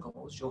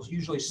ventricles. You'll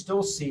usually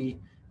still see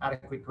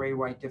adequate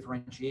gray-white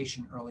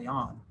differentiation early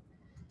on.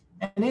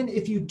 And then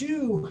if you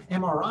do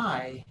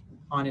MRI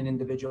on an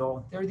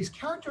individual, there are these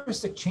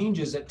characteristic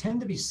changes that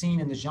tend to be seen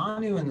in the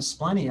genu and the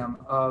splenium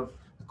of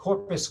the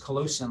corpus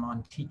callosum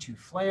on T2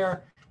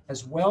 FLAIR,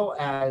 as well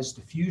as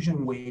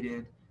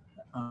diffusion-weighted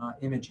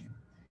imaging.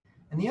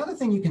 And the other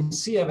thing you can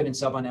see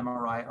evidence of on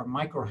MRI are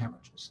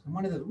microhemorrhages. And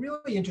one of the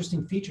really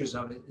interesting features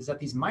of it is that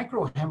these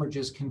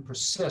microhemorrhages can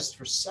persist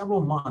for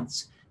several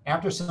months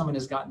after someone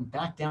has gotten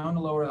back down to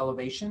lower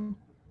elevation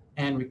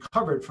and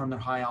recovered from their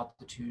high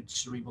altitude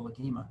cerebral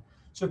edema.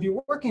 So if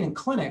you're working in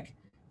clinic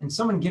and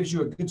someone gives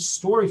you a good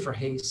story for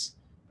HACE,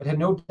 but had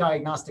no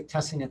diagnostic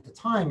testing at the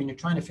time, and you're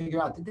trying to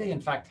figure out, did they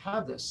in fact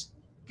have this?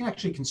 You can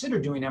actually consider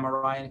doing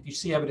MRI. And if you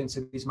see evidence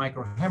of these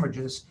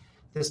microhemorrhages,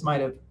 this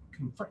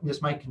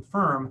might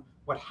confirm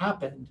what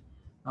happened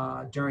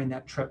during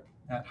that trip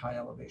at high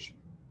elevation.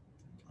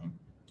 Okay.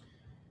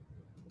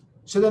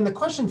 So then the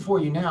question for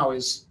you now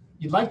is,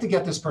 you'd like to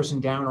get this person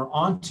down or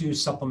onto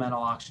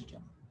supplemental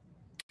oxygen.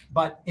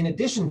 But in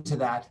addition to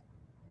that,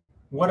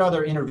 what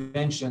other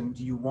intervention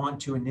do you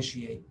want to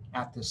initiate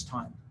at this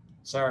time?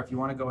 Sarah, if you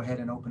want to go ahead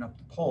and open up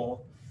the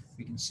poll,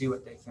 we can see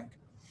what they think.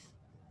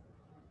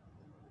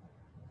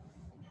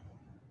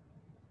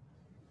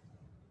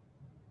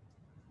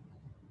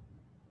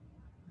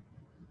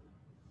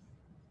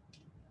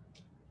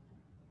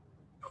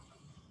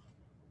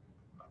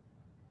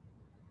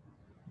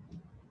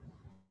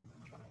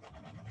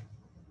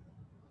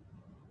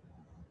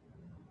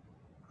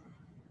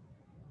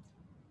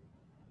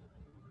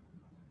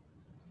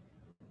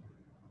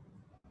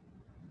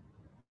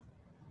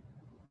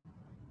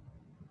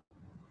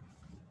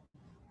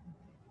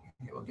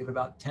 We'll give it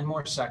about 10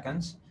 more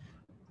seconds.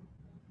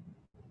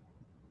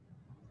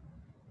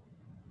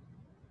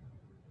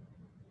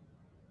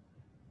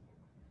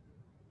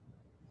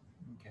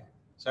 Okay.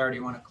 Sarah, do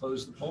you want to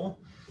close the poll?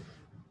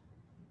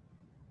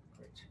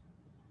 Great.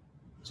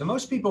 So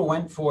most people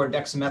went for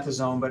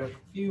dexamethasone, but a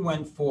few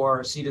went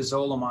for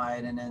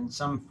acetazolamide, and then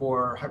some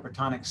for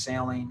hypertonic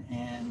saline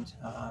and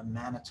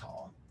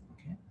mannitol.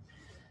 Okay.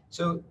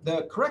 So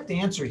the correct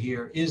answer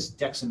here is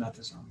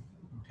dexamethasone.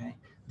 Okay.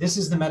 This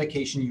is the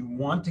medication you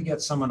want to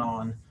get someone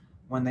on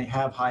when they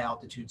have high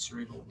altitude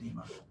cerebral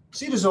edema.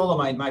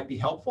 Acetazolamide might be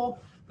helpful,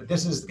 but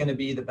this is going to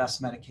be the best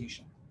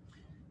medication.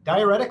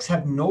 Diuretics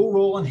have no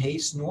role in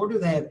HACE, nor do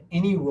they have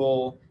any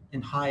role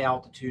in high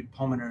altitude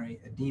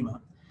pulmonary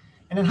edema.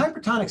 And in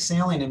hypertonic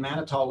saline and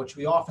mannitol, which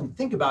we often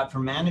think about for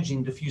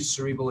managing diffuse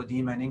cerebral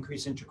edema and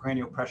increased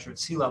intracranial pressure at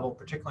sea level,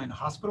 particularly in a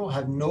hospital,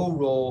 have no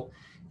role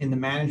in the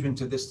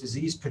management of this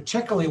disease,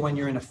 particularly when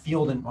you're in a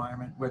field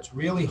environment where it's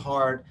really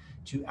hard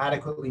to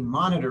adequately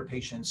monitor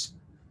patients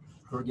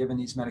who are given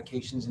these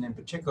medications, and in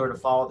particular to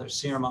follow their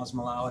serum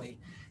osmolality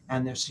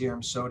and their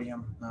serum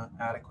sodium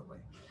adequately.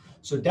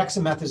 So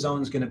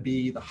dexamethasone is going to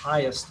be the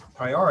highest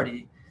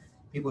priority.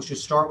 People should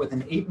start with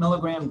an 8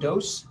 milligram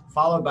dose,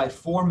 followed by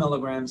 4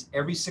 milligrams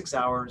every 6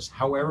 hours,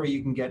 however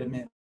you can get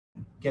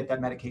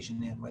that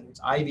medication in, whether it's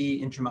IV,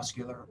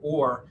 intramuscular,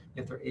 or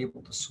if they're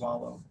able to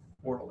swallow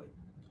orally.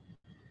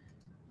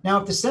 Now,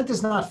 if the stent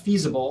is not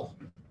feasible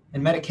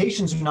and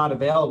medications are not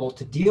available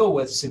to deal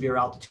with severe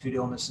altitude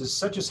illnesses,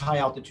 such as high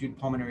altitude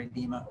pulmonary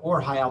edema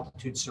or high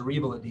altitude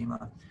cerebral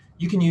edema,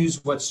 you can use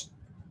what's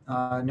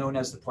known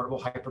as the portable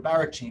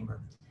hyperbaric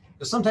chamber.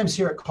 You'll sometimes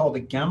hear it called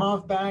a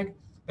Gamov bag,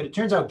 but it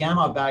turns out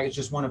Gamov bag is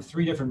just one of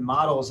 3 different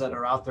models that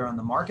are out there on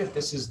the market.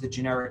 This is the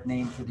generic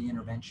name for the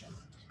intervention.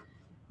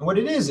 And what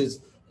it is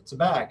it's a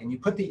bag, and you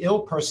put the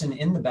ill person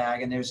in the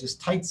bag, and there's this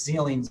tight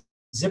sealing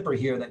zipper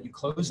here that you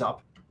close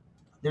up.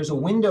 There's a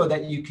window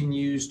that you can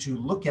use to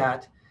look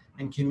at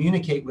and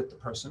communicate with the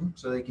person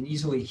so they can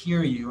easily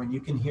hear you and you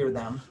can hear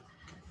them.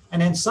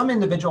 And then some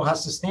individual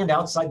has to stand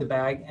outside the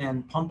bag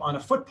and pump on a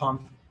foot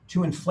pump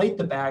to inflate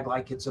the bag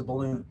like it's a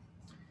balloon.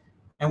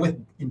 And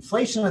with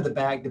inflation of the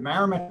bag, the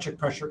barometric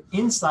pressure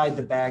inside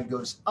the bag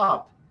goes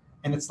up,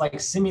 and it's like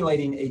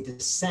simulating a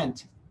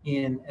descent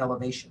in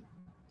elevation.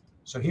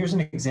 So here's an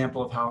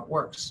example of how it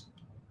works.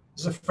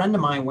 This is a friend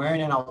of mine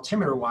wearing an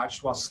altimeter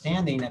watch while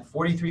standing at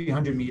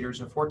 4,300 meters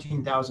or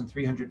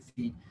 14,300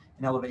 feet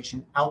in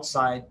elevation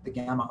outside the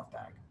Gamov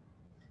bag.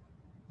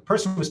 The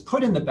person was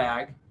put in the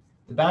bag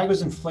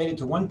was inflated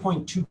to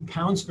 1.2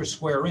 pounds per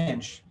square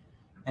inch,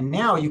 and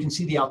now you can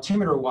see the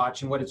altimeter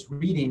watch and what it's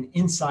reading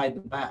inside the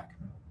bag.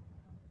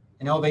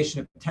 An elevation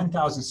of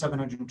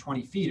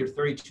 10,720 feet or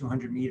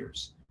 3,200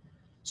 meters.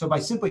 So by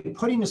simply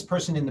putting this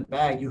person in the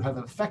bag, you have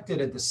affected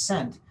a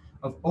descent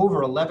of over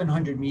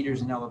 1,100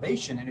 meters in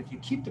elevation. And if you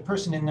keep the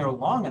person in there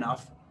long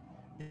enough,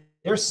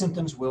 their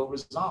symptoms will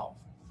resolve.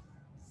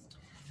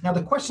 Now,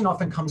 the question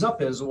often comes up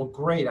is, well,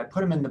 great, I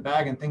put them in the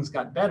bag and things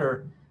got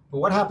better, but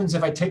what happens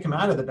if I take them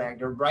out of the bag?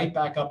 They're right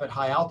back up at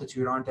high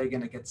altitude. Aren't they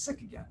going to get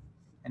sick again?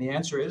 And the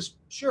answer is,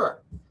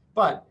 sure.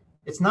 But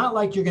it's not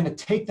like you're going to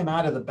take them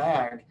out of the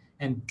bag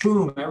and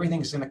boom,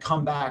 everything's going to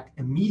come back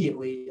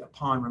immediately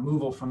upon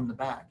removal from the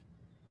bag.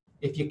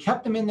 If you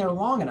kept them in there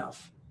long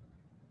enough,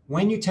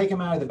 when you take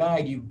them out of the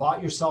bag, you've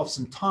bought yourself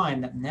some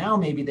time that now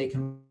maybe they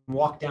can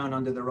walk down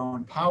under their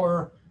own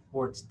power,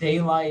 or it's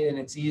daylight and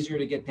it's easier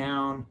to get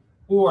down,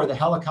 or the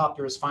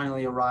helicopter has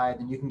finally arrived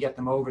and you can get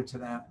them over to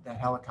that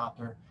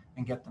helicopter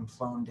and get them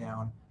flown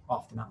down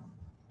off the mountain.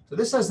 So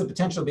this has the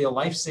potential to be a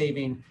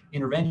life-saving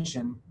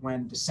intervention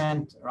when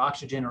descent or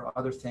oxygen or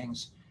other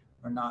things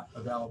are not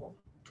available.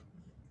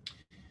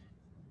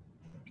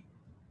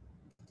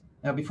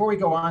 Now, before we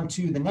go on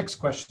to the next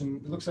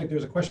question, it looks like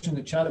there's a question in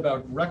the chat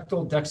about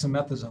rectal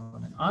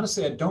dexamethasone. And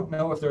honestly, I don't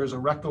know if there's a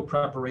rectal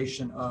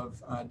preparation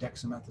of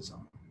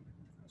dexamethasone.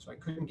 So I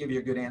couldn't give you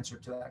a good answer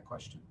to that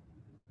question.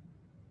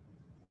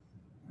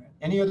 All right.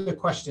 Any other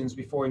questions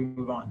before we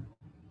move on?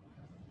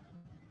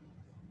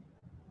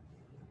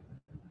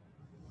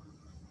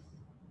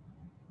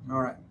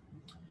 All right.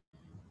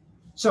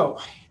 So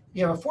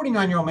you have a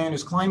 49-year-old man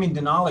who's climbing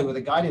Denali with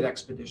a guided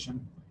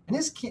expedition. And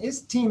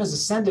his team has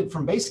ascended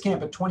from base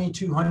camp at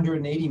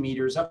 2,280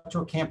 meters up to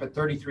a camp at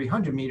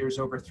 3,300 meters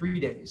over 3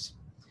 days.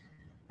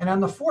 And on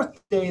the fourth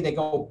day, they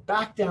go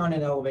back down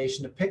in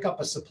elevation to pick up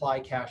a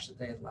supply cache that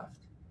they had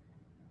left.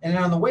 And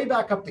on the way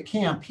back up to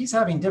camp, he's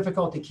having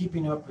difficulty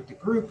keeping up with the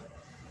group.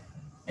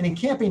 And in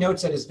camp, he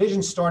notes that his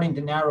vision's starting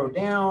to narrow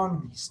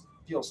down. He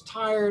feels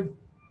tired.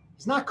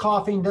 He's not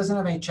coughing, doesn't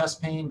have any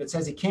chest pain, but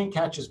says he can't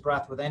catch his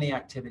breath with any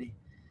activity.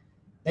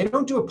 They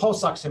don't do a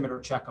pulse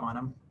oximeter check on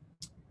him.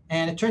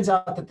 And it turns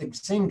out that the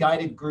same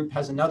guided group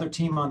has another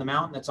team on the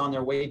mountain that's on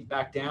their way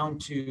back down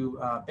to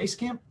base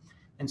camp.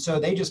 And so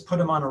they just put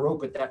him on a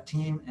rope with that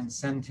team and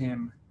send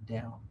him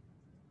down.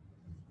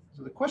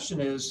 So the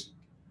question is,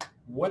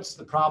 what's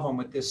the problem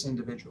with this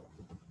individual?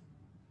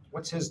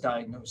 What's his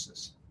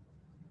diagnosis?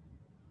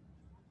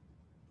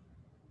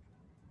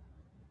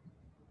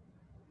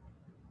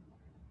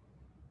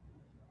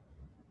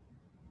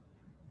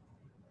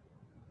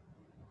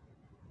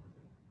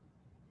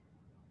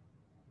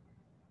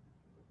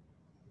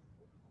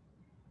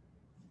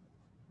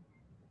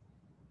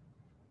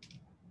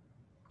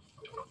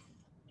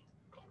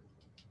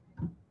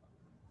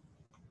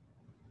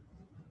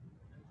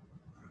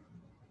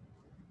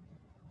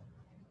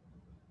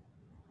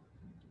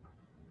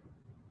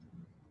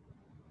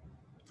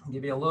 I'll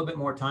give you a little bit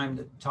more time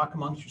to talk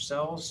amongst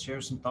yourselves, share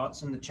some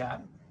thoughts in the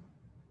chat.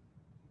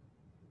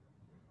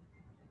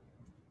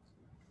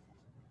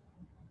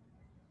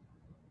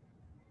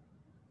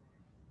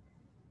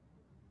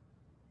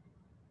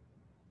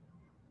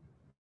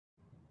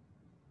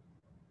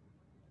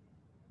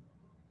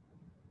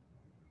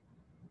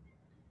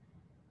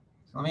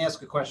 So let me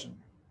ask a question,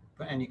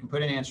 and you can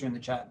put an answer in the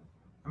chat.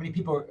 How many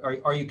people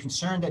are you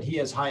concerned that he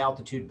has high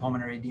altitude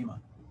pulmonary edema?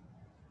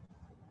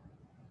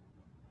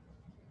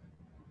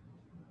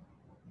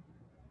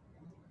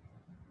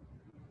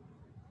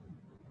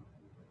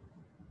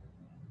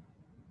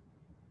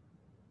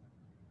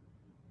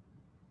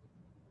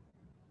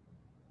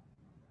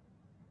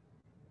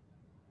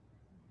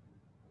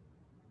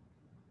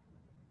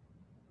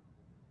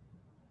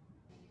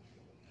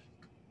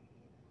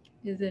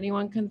 Is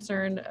anyone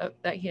concerned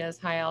that he has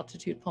high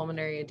altitude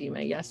pulmonary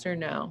edema? Yes or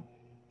no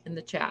in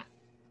the chat?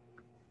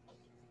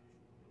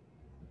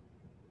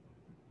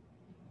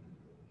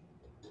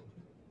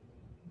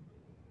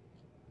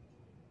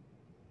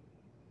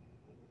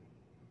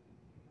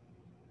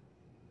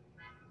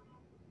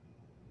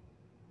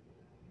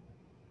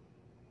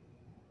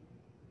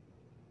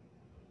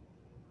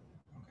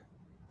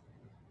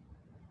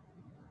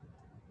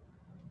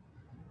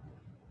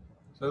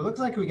 So it looks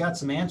like we got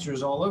some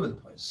answers all over the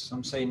place.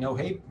 Some say no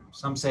HAPE.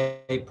 Some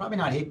say probably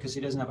not HAPE because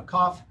he doesn't have a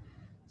cough.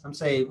 Some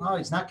say, well,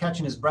 he's not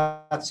catching his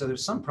breath, so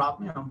there's some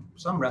problem,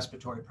 some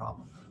respiratory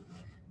problem.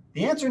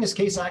 The answer in this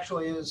case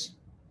actually is,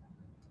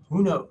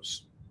 who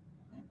knows?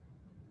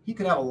 He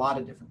could have a lot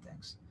of different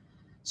things.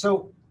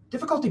 So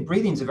difficulty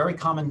breathing is a very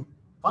common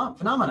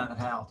phenomenon at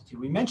high altitude.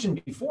 We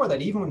mentioned before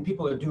that even when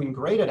people are doing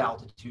great at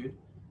altitude,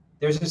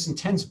 there's this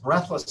intense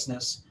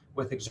breathlessness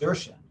with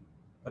exertion.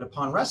 But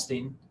upon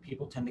resting,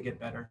 people tend to get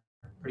better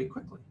pretty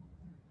quickly.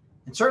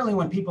 And certainly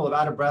when people are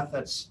out of breath,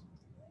 that's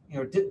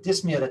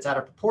dyspnea that's out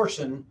of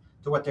proportion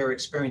to what they were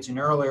experiencing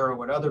earlier or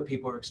what other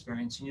people are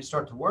experiencing, you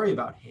start to worry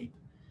about HAPE.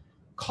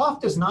 Cough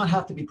does not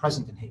have to be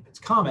present in HAPE. It's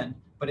common,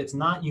 but it's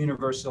not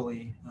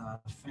universally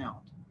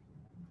found.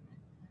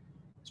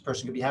 This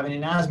person could be having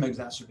an asthma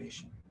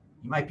exacerbation.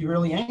 He might be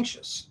really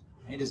anxious.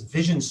 Right? His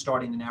vision's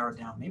starting to narrow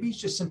down. Maybe he's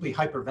just simply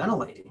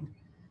hyperventilating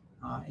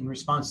in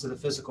response to the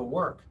physical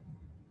work.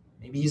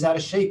 Maybe he's out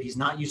of shape. He's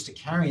not used to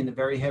carrying the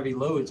very heavy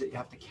loads that you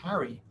have to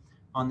carry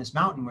on this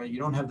mountain where you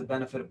don't have the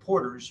benefit of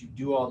porters. You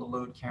do all the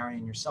load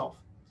carrying yourself.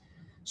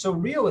 So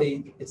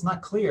really, it's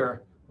not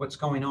clear what's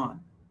going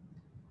on.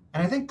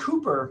 And I think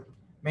Cooper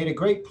made a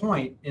great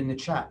point in the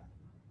chat.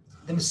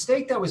 The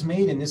mistake that was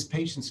made in this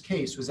patient's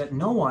case was that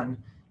no one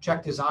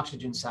checked his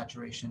oxygen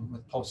saturation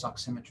with pulse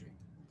oximetry.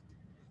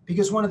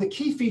 Because one of the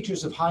key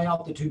features of high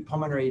altitude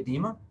pulmonary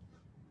edema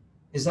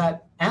is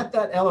that at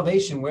that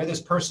elevation where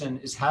this person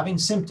is having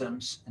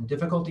symptoms and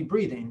difficulty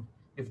breathing,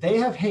 if they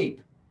have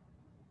HAPE,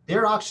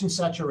 their oxygen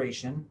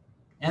saturation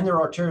and their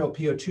arterial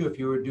PO2, if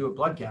you were to do a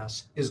blood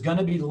gas, is going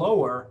to be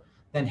lower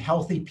than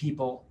healthy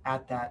people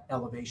at that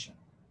elevation.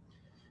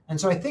 And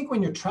so I think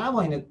when you're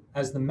traveling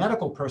as the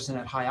medical person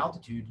at high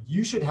altitude,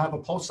 you should have a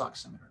pulse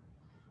oximeter,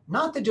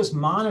 not to just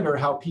monitor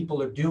how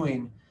people are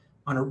doing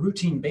on a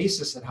routine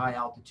basis at high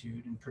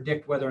altitude and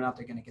predict whether or not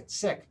they're going to get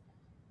sick,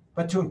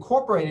 but to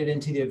incorporate it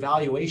into the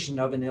evaluation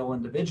of an ill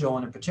individual,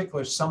 and in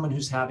particular, someone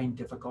who's having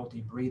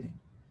difficulty breathing.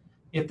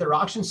 If their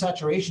oxygen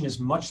saturation is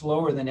much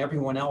lower than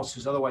everyone else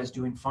who's otherwise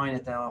doing fine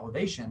at that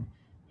elevation,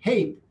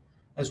 HAPE,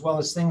 as well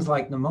as things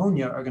like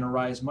pneumonia, are going to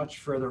rise much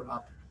further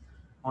up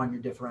on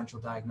your differential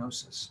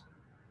diagnosis.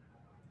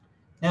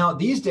 Now,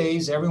 these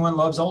days, everyone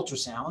loves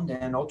ultrasound,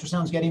 and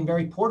ultrasound's getting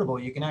very portable.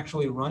 You can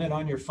actually run it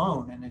on your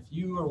phone. And if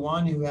you are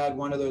one who had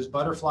one of those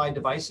butterfly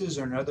devices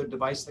or another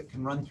device that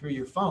can run through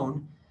your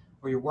phone,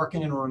 or you're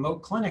working in a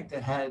remote clinic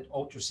that had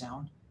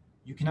ultrasound,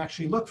 you can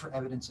actually look for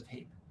evidence of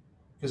HAPE.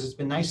 Because it's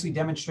been nicely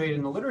demonstrated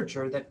in the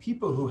literature that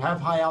people who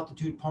have high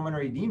altitude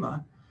pulmonary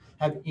edema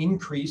have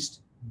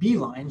increased B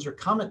lines or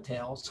comet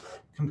tails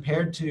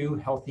compared to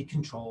healthy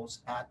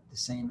controls at the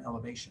same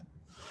elevation.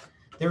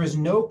 There is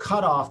no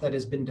cutoff that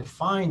has been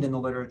defined in the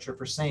literature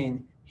for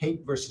saying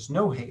HAPE versus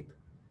no HAPE,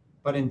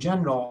 but in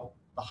general,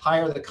 the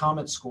higher the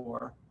comet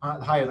score,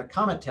 the higher the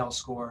comet tail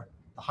score,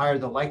 the higher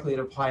the likelihood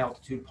of high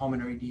altitude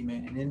pulmonary edema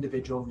in an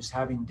individual who's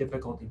having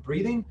difficulty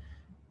breathing,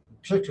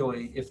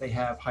 particularly if they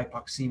have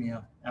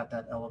hypoxemia at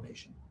that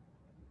elevation.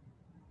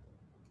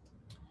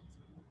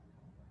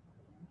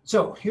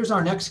 So here's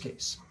our next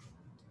case.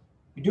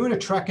 You're doing a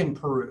trek in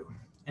Peru,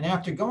 and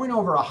after going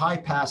over a high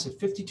pass at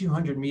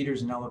 5,200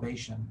 meters in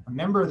elevation, a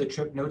member of the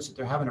trip notes that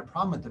they're having a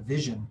problem with the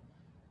vision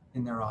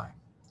in their eye.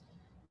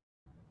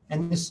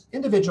 And this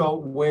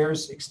individual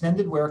wears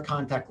extended wear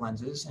contact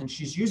lenses, and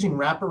she's using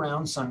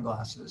wraparound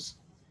sunglasses.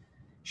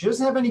 She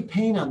doesn't have any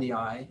pain on the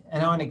eye,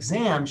 and on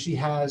exam, she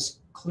has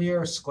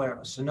clear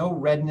sclera, so no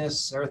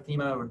redness,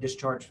 erythema, or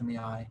discharge from the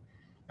eye.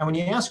 And when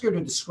you ask her to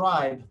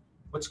describe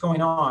what's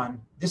going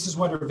on, this is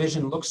what her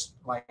vision looks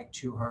like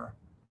to her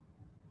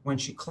when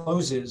she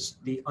closes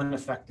the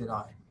unaffected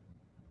eye.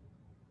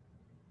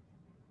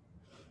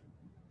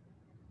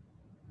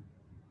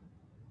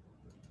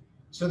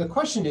 So the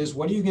question is,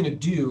 what are you going to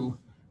do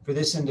for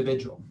this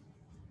individual?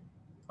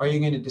 Are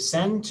you going to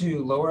descend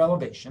to lower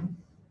elevation,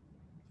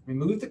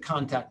 remove the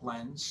contact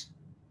lens,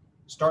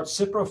 start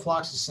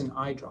ciprofloxacin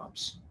eye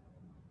drops,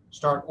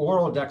 start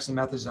oral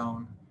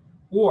dexamethasone,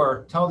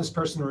 or tell this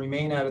person to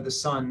remain out of the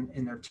sun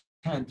in their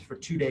tent for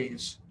 2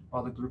 days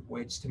while the group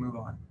waits to move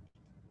on?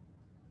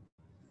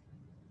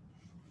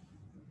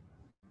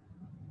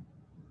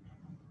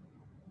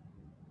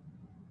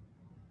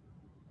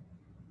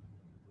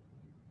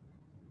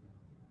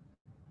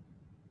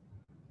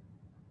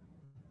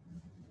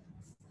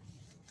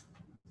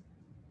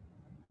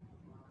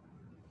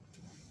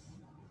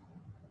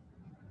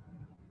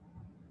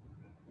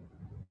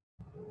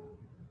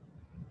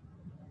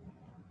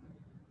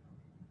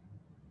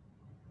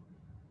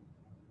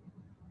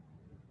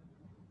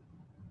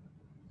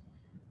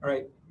 All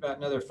right, about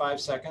another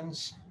 5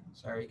 seconds.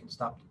 Sorry, you can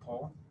stop the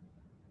poll.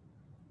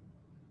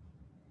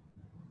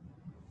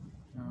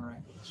 All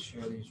right, let's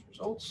share these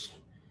results.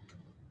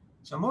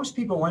 So most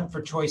people went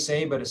for choice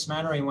A, but a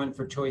smattering went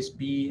for choice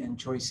B and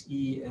choice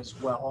E as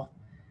well.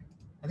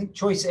 I think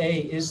choice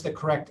A is the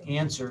correct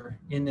answer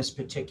in this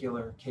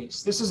particular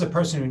case. This is a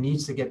person who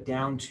needs to get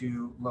down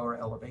to lower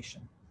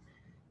elevation.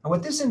 And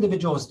what this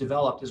individual has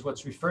developed is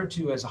what's referred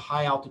to as a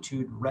high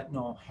altitude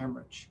retinal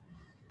hemorrhage.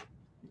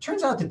 It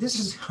turns out that this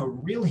is a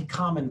really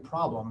common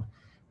problem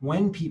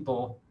when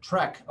people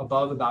trek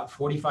above about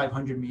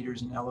 4,500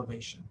 meters in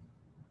elevation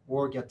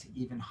or get to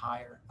even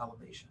higher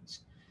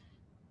elevations.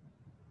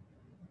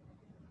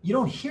 You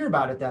don't hear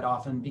about it that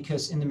often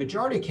because in the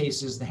majority of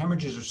cases, the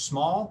hemorrhages are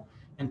small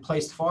and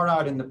placed far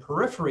out in the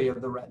periphery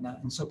of the retina,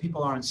 and so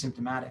people aren't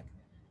symptomatic.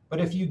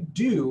 But if you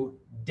do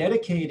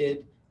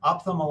dedicated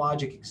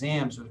ophthalmologic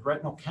exams with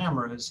retinal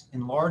cameras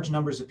in large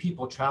numbers of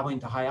people traveling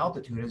to high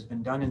altitude, as has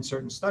been done in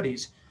certain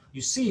studies, you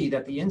see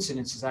that the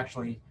incidence is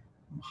actually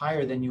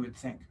higher than you would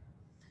think.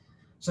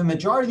 So the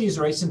majority of these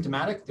are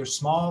asymptomatic. They're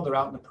small, they're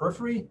out in the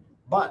periphery,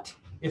 but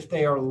if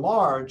they are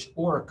large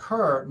or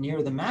occur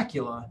near the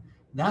macula,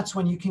 that's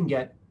when you can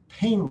get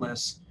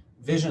painless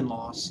vision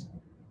loss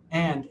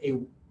and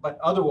but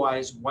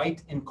otherwise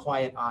white and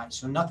quiet eyes.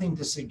 So nothing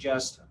to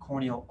suggest a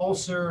corneal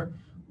ulcer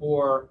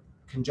or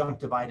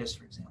conjunctivitis,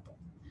 for example.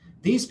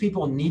 These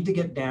people need to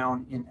get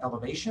down in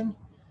elevation,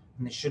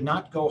 and they should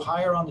not go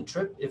higher on the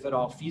trip if at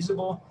all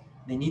feasible.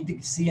 They need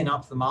to see an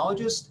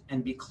ophthalmologist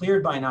and be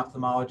cleared by an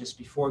ophthalmologist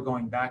before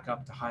going back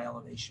up to high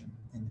elevation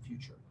in the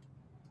future.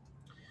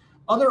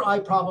 Other eye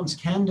problems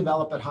can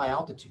develop at high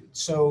altitude.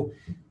 So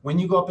when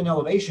you go up in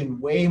elevation,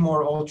 way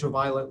more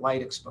ultraviolet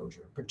light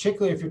exposure,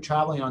 particularly if you're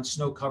traveling on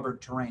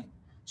snow-covered terrain.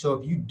 So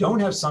if you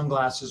don't have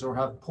sunglasses or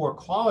have poor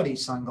quality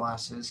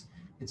sunglasses,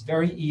 it's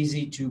very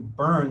easy to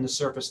burn the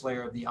surface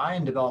layer of the eye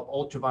and develop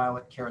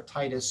ultraviolet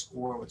keratitis,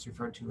 or what's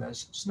referred to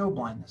as snow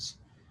blindness.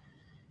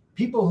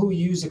 People who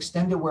use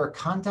extended wear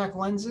contact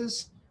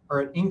lenses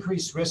are at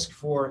increased risk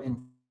for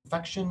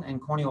infection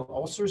and corneal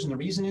ulcers. And the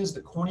reason is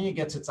the cornea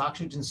gets its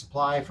oxygen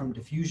supply from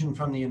diffusion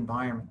from the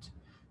environment.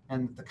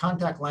 And if the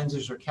contact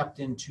lenses are kept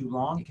in too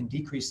long, it can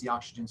decrease the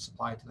oxygen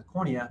supply to the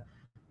cornea,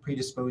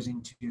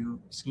 predisposing to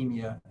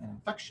ischemia and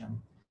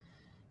infection.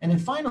 And then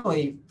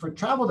finally, for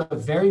travel to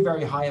very,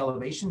 very high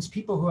elevations,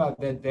 people who have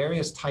had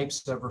various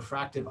types of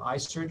refractive eye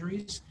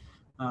surgeries,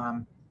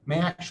 may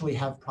actually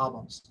have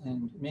problems.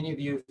 And many of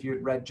you, if you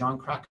had read John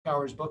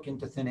Krakauer's book,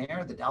 Into Thin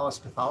Air, the Dallas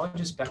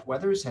pathologist, Beck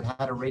Weathers, had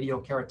had a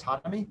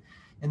radiokeratotomy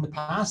in the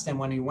past. And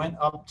when he went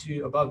up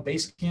to above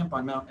base camp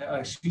on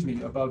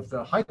above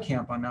the high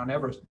camp on Mount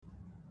Everest,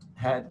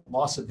 had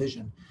loss of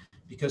vision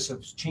because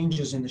of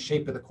changes in the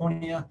shape of the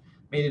cornea,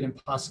 made it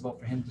impossible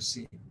for him to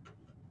see.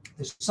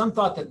 There's some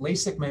thought that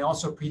LASIK may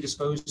also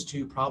predispose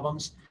to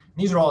problems.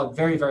 These are all at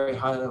very, very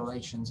high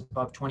elevations,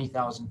 above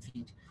 20,000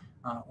 feet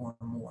or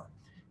more.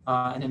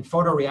 And then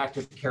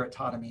photoreactive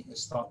keratotomy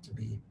is thought to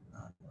be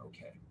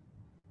okay.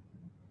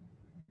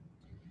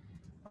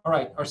 All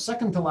right, our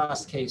second to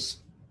last case.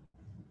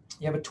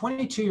 You have a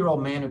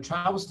 22-year-old man who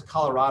travels to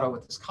Colorado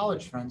with his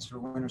college friends for a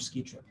winter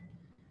ski trip.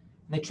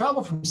 And they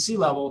travel from sea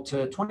level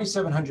to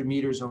 2,700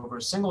 meters over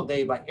a single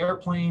day by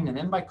airplane and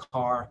then by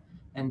car,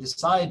 and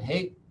decide,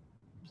 hey,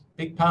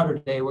 big powder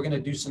day, we're going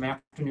to do some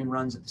afternoon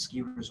runs at the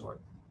ski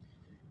resort.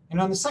 And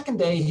on the second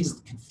day,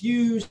 he's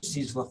confused,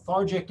 he's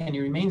lethargic, and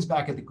he remains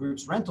back at the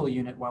group's rental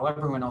unit while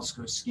everyone else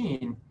goes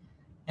skiing.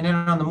 And then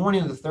on the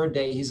morning of the third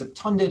day, he's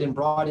obtunded and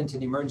brought into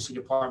the emergency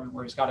department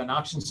where he's got an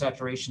oxygen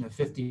saturation of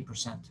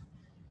 50%.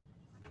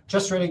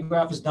 Chest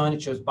radiograph is done.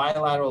 It shows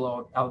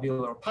bilateral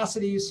alveolar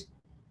opacities,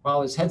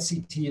 while his head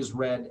CT is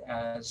read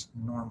as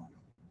normal.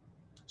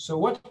 So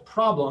what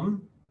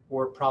problem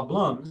or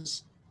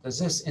problems does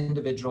this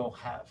individual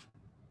have?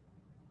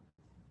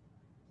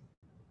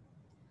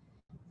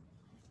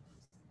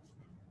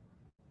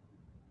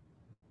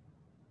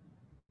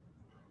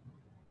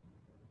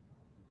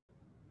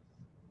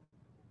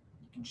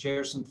 You can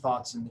share some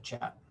thoughts in the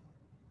chat.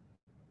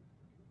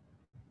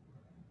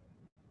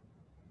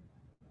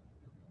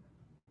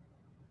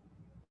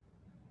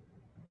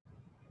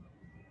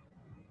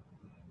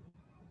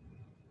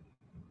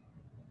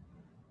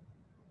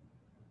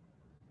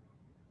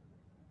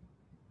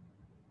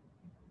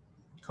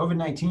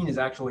 COVID-19 is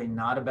actually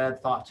not a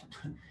bad thought,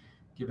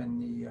 given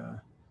the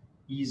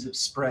ease of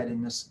spread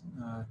in this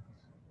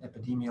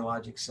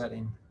epidemiologic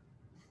setting.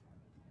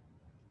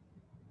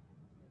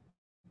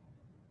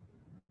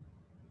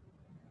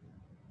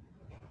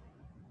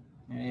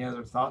 Any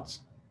other thoughts?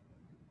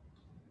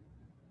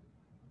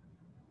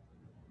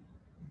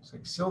 Looks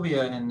like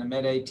Sylvia and the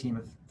Med A team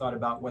have thought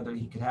about whether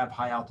he could have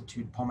high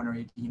altitude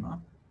pulmonary edema.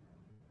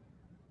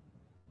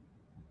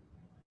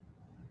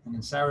 And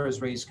then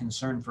Sarah's raised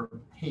concern for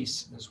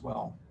PACE as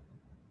well.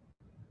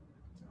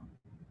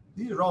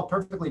 These are all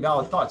perfectly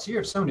valid thoughts.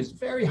 Here, if someone is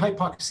very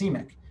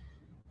hypoxemic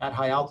at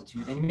high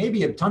altitude, and he may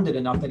be obtunded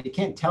enough that he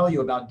can't tell you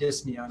about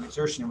dyspnea and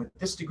exertion, and with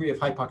this degree of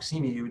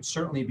hypoxemia, you would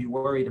certainly be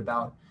worried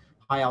about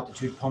high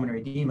altitude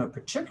pulmonary edema,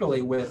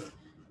 particularly with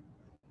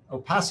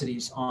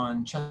opacities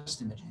on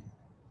chest imaging.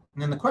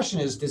 And then the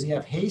question is, does he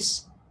have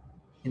HACE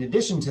in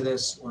addition to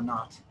this or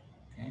not?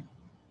 Okay,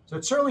 so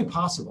it's certainly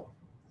possible.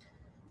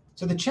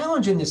 So the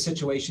challenge in this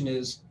situation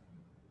is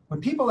when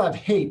people have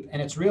HAPE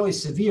and it's really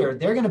severe,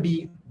 they're going to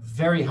be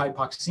very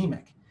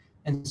hypoxemic.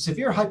 And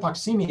severe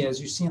hypoxemia, as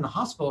you see in the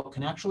hospital,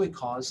 can actually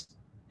cause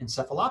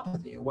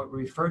encephalopathy, or what we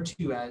refer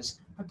to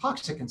as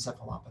hypoxic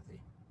encephalopathy.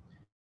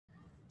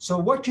 So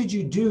what could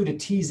you do to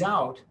tease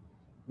out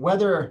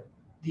whether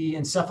the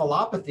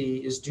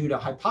encephalopathy is due to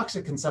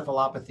hypoxic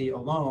encephalopathy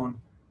alone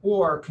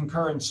or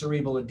concurrent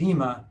cerebral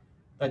edema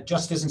that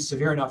just isn't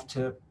severe enough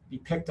to be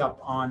picked up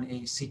on a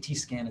CT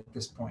scan at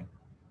this point?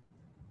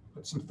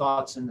 Put some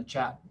thoughts in the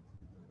chat.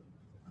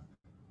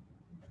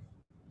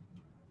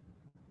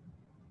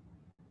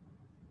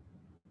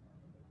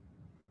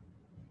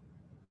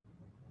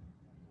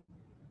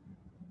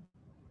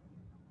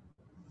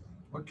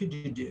 What could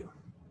you do?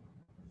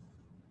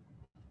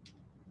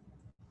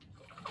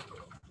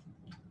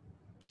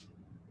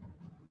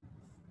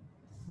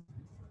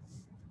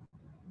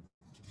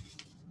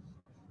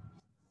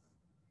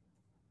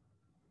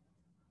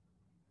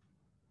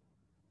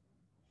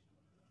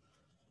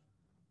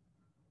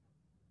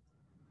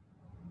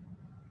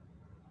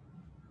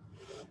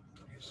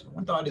 So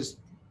one thought is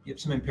give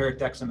some empiric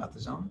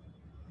dexamethasone.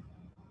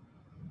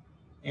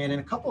 And then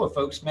a couple of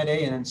folks, Med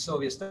A and then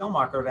Sylvia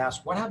Stellmacher, have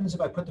asked, what happens if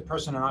I put the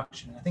person on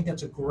oxygen? I think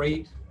that's a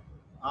great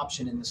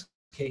option in this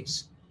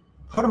case.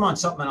 Put them on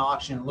supplemental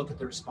oxygen and look at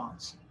the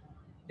response.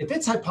 If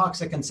it's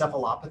hypoxic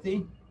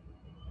encephalopathy,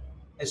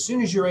 as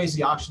soon as you raise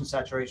the oxygen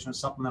saturation with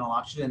supplemental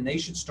oxygen, they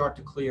should start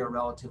to clear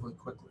relatively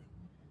quickly.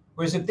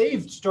 Whereas if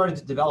they've started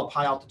to develop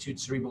high altitude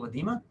cerebral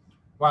edema,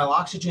 while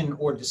oxygen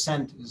or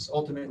descent is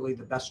ultimately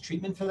the best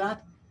treatment for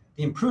that,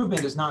 the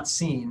improvement is not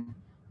seen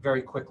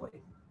very quickly,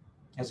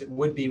 as it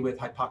would be with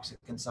hypoxic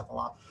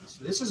encephalopathy.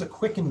 So this is a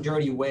quick and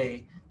dirty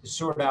way to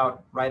sort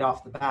out right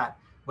off the bat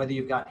whether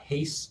you've got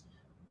HACE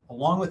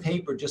along with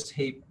HAPE or just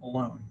HAPE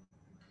alone.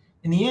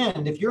 In the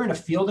end, if you're in a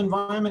field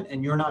environment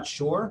and you're not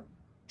sure,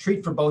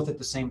 treat for both at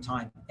the same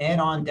time. Add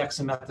on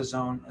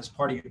dexamethasone as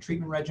part of your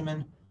treatment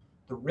regimen.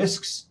 The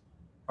risks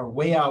are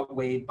way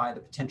outweighed by the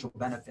potential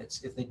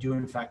benefits if they do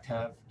in fact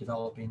have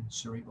developing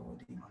cerebral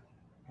edema.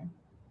 Okay?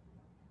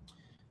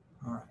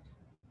 All right.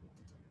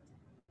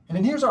 And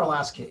then here's our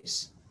last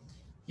case.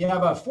 You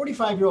have a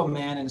 45-year-old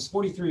man and his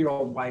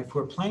 43-year-old wife who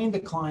are planning to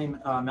climb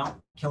Mount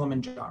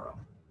Kilimanjaro.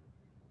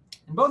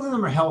 And both of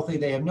them are healthy.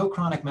 They have no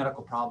chronic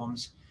medical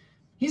problems.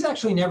 He's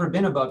actually never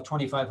been above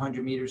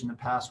 2,500 meters in the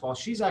past, while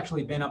she's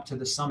actually been up to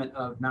the summit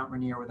of Mount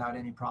Rainier without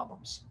any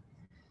problems.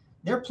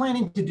 They're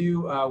planning to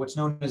do what's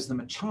known as the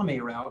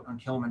Machame route on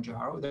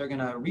Kilimanjaro. They're going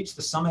to reach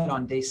the summit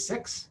on day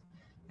 6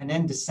 and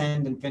then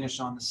descend and finish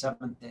on the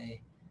 7th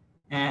day.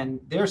 And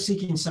they're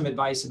seeking some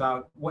advice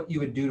about what you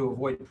would do to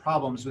avoid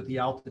problems with the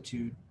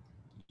altitude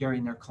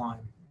during their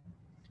climb.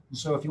 And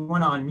so if you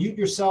want to unmute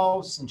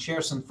yourselves and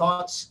share some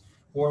thoughts,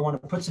 or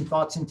want to put some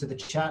thoughts into the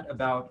chat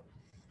about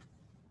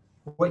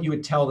what you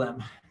would tell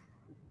them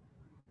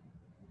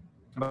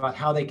about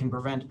how they can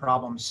prevent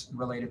problems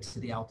related to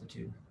the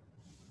altitude.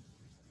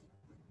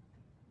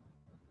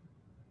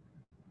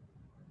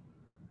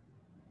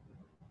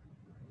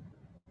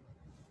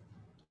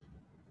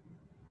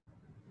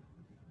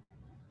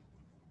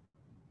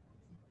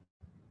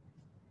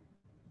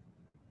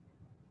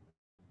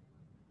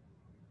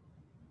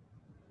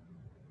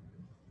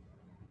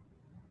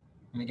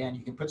 And again,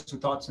 you can put some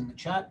thoughts in the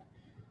chat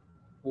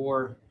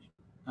or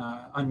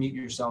unmute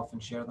yourself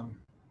and share them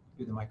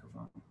through the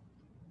microphone.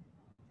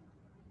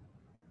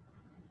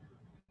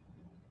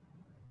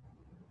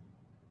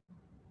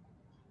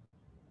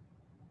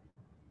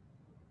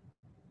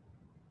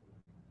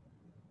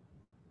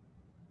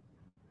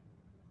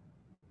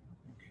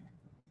 Okay.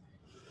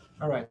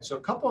 All right, so a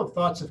couple of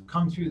thoughts have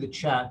come through the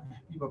chat.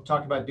 People have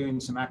talked about doing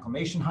some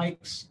acclimation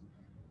hikes,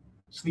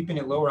 sleeping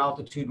at lower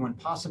altitude when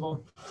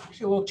possible. It's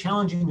actually a little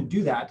challenging to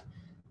do that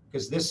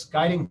because this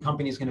guiding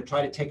company is going to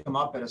try to take them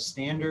up at a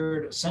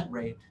standard ascent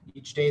rate.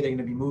 Each day they're going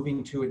to be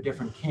moving to a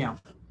different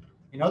camp.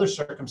 In other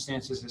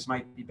circumstances, this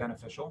might be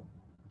beneficial.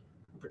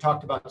 We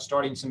talked about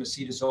starting some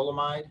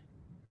acetazolamide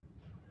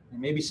and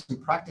maybe some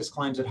practice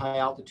climbs at high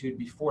altitude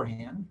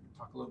beforehand.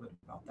 Talk a little bit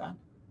about that.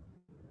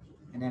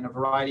 And then a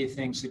variety of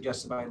things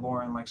suggested by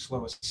Lauren, like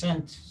slow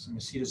ascent, some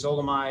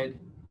acetazolamide.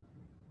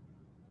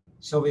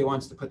 Sylvia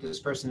wants to put this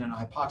person in a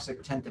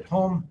hypoxic tent at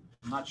home.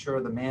 I'm not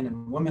sure the man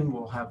and woman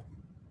will have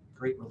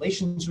great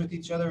relations with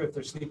each other if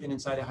they're sleeping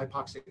inside a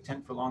hypoxic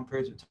tent for long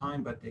periods of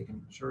time, but they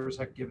can sure as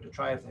heck give it a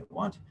try if they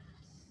want.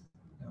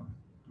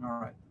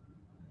 All right.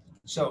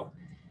 So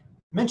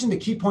I mentioned the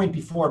key point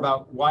before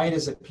about why it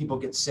is that people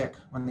get sick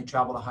when they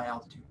travel to high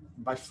altitude.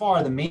 By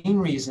far, the main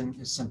reason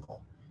is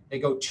simple. They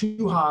go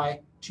too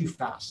high, too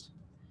fast.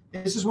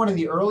 This is one of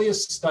the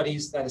earliest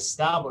studies that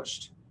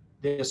established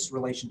this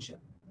relationship.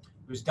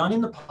 It was done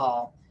in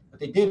Nepal. What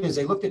they did is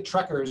they looked at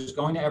trekkers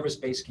going to Everest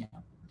Base Camp.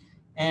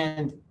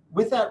 And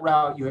with that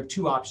route, you have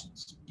two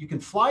options. You can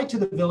fly to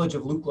the village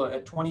of Lukla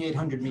at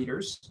 2,800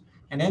 meters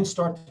and then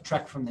start to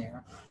trek from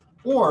there.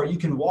 Or you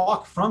can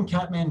walk from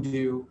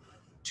Kathmandu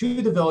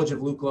to the village of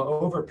Lukla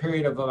over a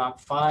period of about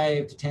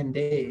 5 to 10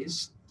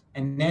 days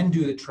and then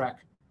do the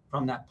trek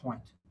from that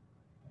point.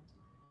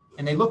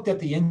 And they looked at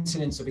the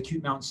incidence of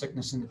acute mountain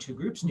sickness in the two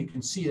groups, and you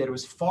can see that it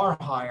was far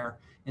higher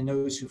in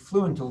those who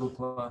flew into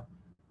Lukla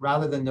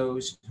rather than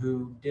those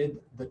who did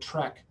the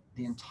trek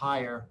the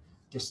entire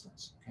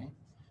distance. Okay?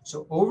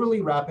 So overly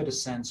rapid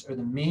ascents are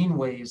the main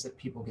ways that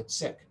people get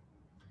sick.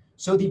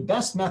 So the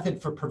best method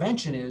for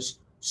prevention is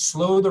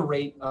slow the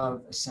rate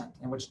of ascent.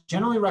 And what's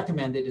generally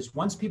recommended is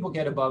once people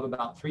get above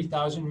about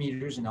 3,000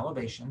 meters in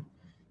elevation,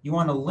 you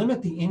want to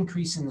limit the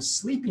increase in the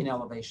sleeping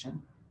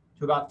elevation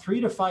to about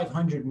 300 to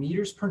 500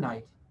 meters per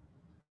night.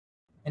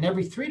 And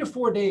every 3 to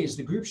 4 days,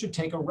 the group should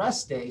take a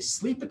rest day,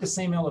 sleep at the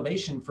same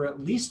elevation for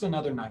at least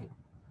another night.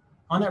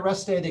 On that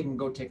rest day, they can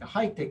go take a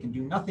hike, they can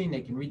do nothing,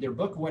 they can read their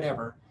book,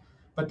 whatever.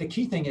 But the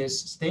key thing is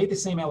stay at the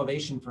same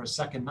elevation for a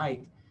second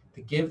night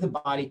to give the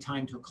body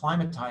time to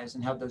acclimatize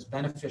and have those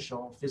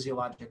beneficial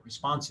physiologic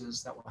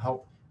responses that will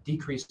help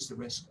decrease the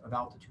risk of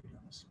altitude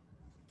illness.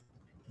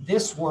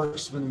 This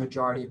works for the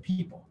majority of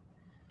people.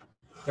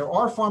 There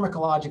are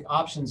pharmacologic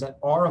options that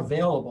are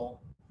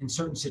available in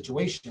certain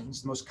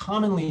situations. The most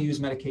commonly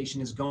used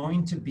medication is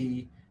going to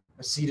be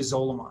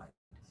acetazolamide,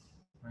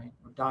 right?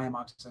 Or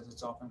Diamox, as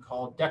it's often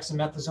called.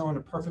 Dexamethasone,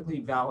 a perfectly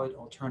valid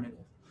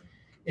alternative.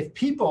 If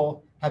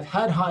people have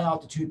had high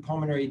altitude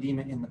pulmonary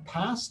edema in the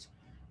past,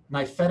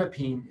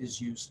 nifedipine is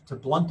used to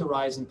blunt the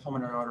rise in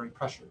pulmonary artery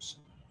pressures.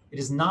 It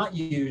is not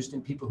used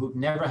in people who've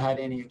never had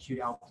any acute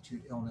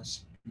altitude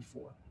illness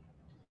before.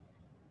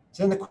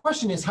 So then the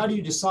question is, how do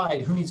you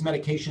decide who needs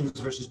medications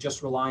versus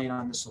just relying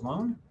on this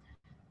alone?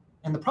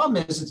 And the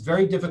problem is it's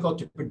very difficult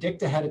to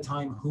predict ahead of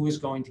time who is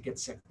going to get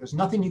sick. There's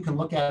nothing you can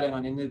look at it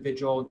on an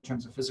individual in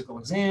terms of physical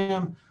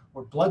exam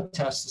or blood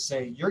tests to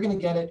say, you're going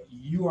to get it,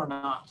 you are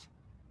not.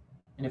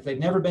 And if they've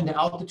never been to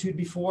altitude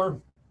before,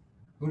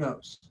 who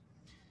knows?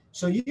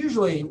 So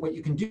usually what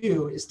you can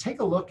do is take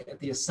a look at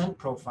the ascent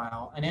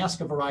profile and ask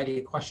a variety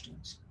of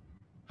questions.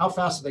 How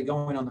fast are they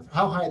going on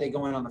how high are they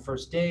going on the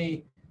first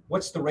day?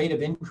 What's the rate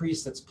of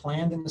increase that's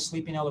planned in the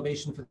sleeping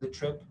elevation for the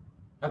trip?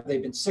 Have they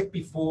been sick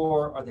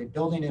before? Are they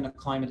building in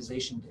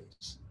acclimatization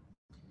days?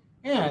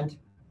 And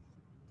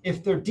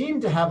if they're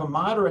deemed to have a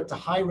moderate to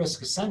high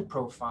risk ascent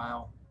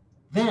profile,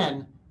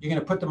 then you're going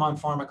to put them on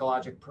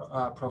pharmacologic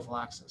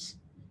prophylaxis.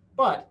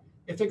 But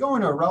if they're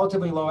going to a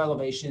relatively low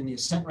elevation, the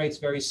ascent rate's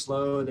very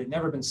slow, they've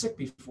never been sick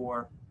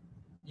before,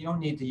 you don't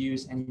need to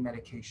use any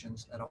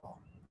medications at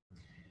all.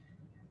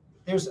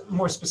 There's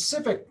more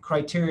specific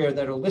criteria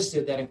that are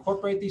listed that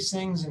incorporate these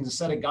things in the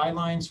set of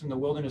guidelines from the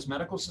Wilderness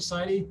Medical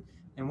Society.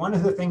 And one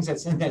of the things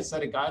that's in that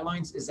set of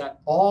guidelines is that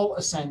all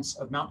ascents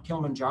of Mount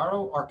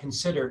Kilimanjaro are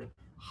considered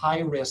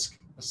high-risk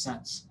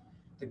ascents.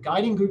 The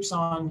guiding groups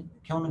on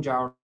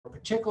Kilimanjaro,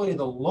 particularly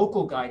the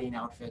local guiding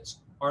outfits,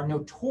 are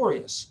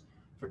notorious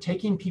for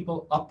taking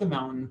people up the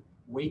mountain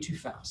way too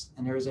fast.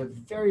 And there is a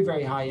very,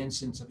 very high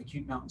incidence of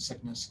acute mountain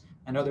sickness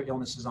and other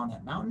illnesses on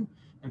that mountain.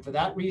 And for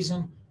that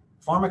reason,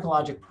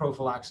 pharmacologic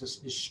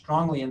prophylaxis is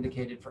strongly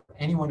indicated for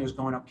anyone who's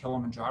going up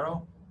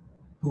Kilimanjaro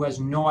who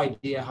has no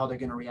idea how they're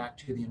going to react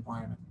to the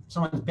environment. If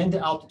someone's been to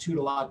altitude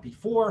a lot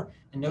before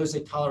and knows they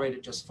tolerate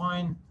it just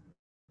fine,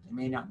 they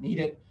may not need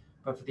it.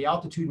 But for the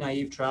altitude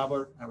naive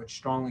traveler, I would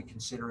strongly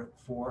consider it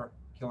for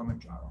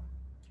Kilimanjaro.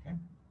 Okay.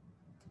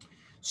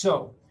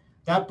 So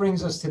that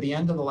brings us to the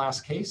end of the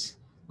last case.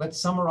 Let's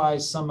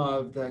summarize some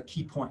of the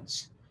key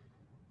points.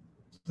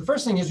 The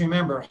first thing is,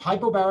 remember,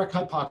 hypobaric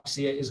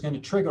hypoxia is going to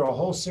trigger a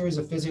whole series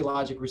of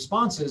physiologic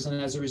responses.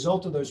 And as a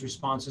result of those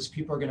responses,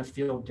 people are going to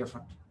feel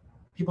different.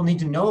 People need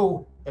to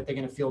know that they're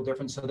going to feel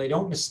different so they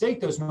don't mistake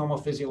those normal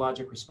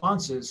physiologic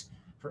responses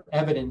for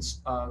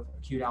evidence of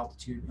acute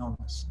altitude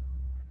illness.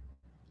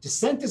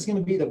 Descent is going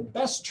to be the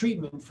best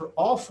treatment for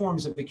all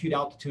forms of acute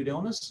altitude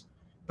illness,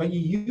 but you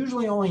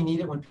usually only need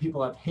it when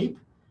people have HAPE,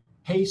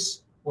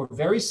 HACE, or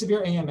very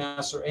severe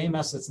AMS, or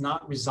AMS that's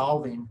not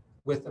resolving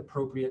with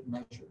appropriate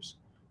measures.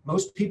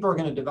 Most people are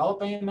going to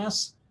develop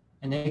AMS,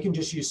 and they can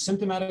just use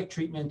symptomatic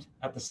treatment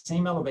at the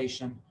same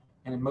elevation,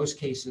 and in most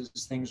cases,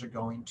 things are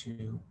going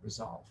to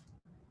resolve.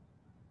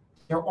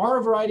 There are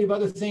a variety of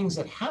other things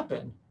that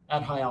happen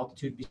at high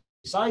altitude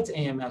besides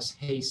AMS,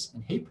 HACE,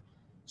 and HAPE.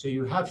 So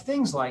you have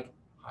things like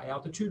high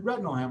altitude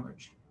retinal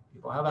hemorrhage.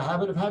 People have a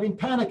habit of having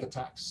panic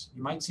attacks.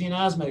 You might see an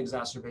asthma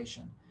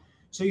exacerbation.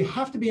 So you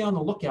have to be on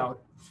the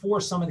lookout for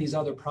some of these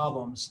other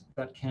problems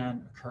that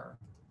can occur.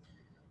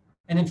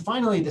 And then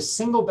finally, the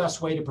single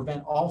best way to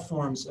prevent all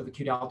forms of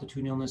acute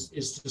altitude illness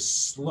is to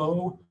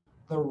slow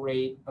the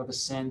rate of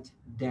ascent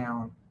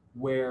down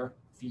where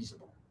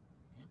feasible.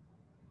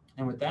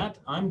 And with that,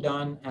 I'm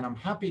done, and I'm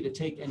happy to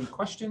take any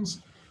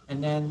questions.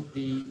 And then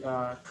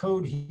the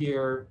code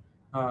here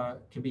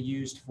can be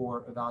used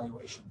for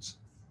evaluations.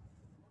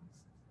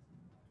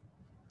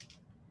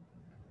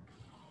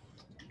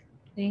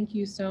 Thank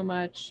you so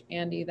much,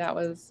 Andy. That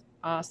was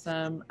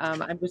awesome.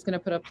 I'm just going to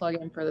put a plug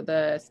in for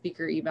the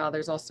speaker eval.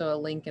 There's also a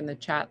link in the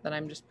chat that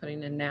I'm just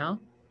putting in now.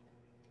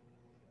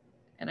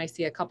 And I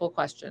see a couple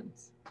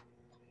questions.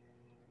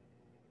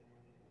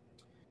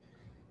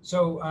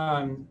 So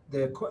I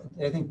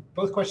think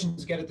both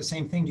questions get at the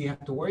same thing. Do you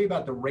have to worry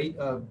about the rate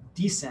of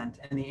descent?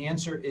 And the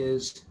answer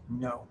is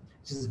no.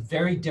 This is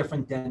very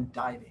different than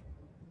diving.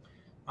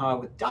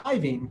 With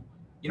diving,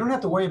 you don't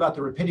have to worry about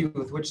the rapidity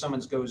with which someone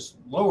goes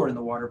lower in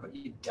the water, but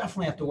you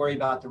definitely have to worry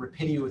about the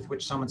rapidity with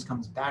which someone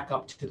comes back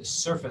up to the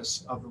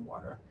surface of the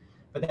water.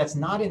 But that's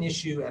not an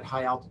issue at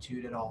high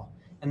altitude at all.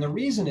 And the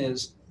reason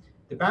is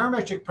the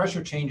barometric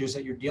pressure changes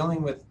that you're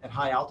dealing with at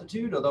high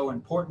altitude, although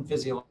important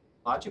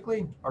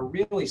physiologically, are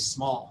really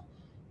small,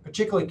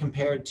 particularly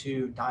compared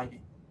to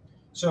diving.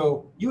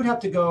 So you would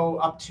have to go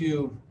up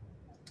to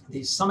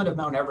the summit of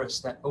Mount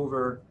Everest at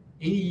over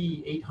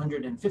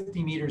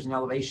 8,850 meters in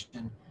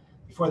elevation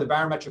before the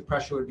barometric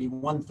pressure would be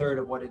 1/3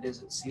 of what it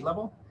is at sea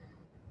level.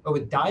 But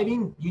with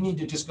diving, you need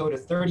to just go to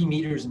 30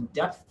 meters in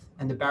depth,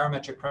 and the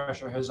barometric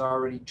pressure has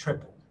already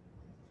tripled.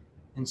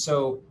 And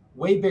so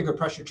way bigger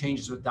pressure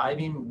changes with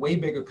diving, way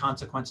bigger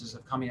consequences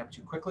of coming up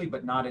too quickly,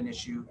 but not an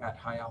issue at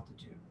high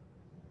altitude.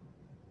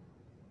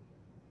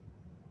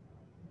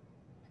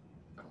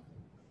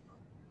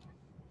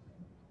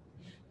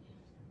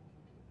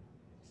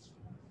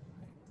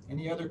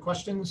 Any other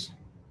questions?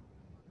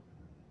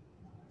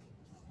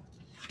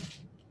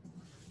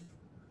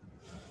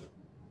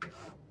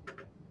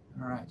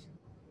 All right.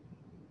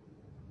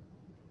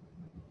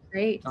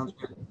 Great. Sounds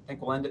good. I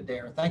think we'll end it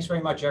there. Thanks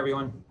very much,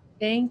 everyone.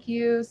 Thank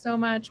you so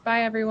much.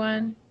 Bye,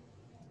 everyone.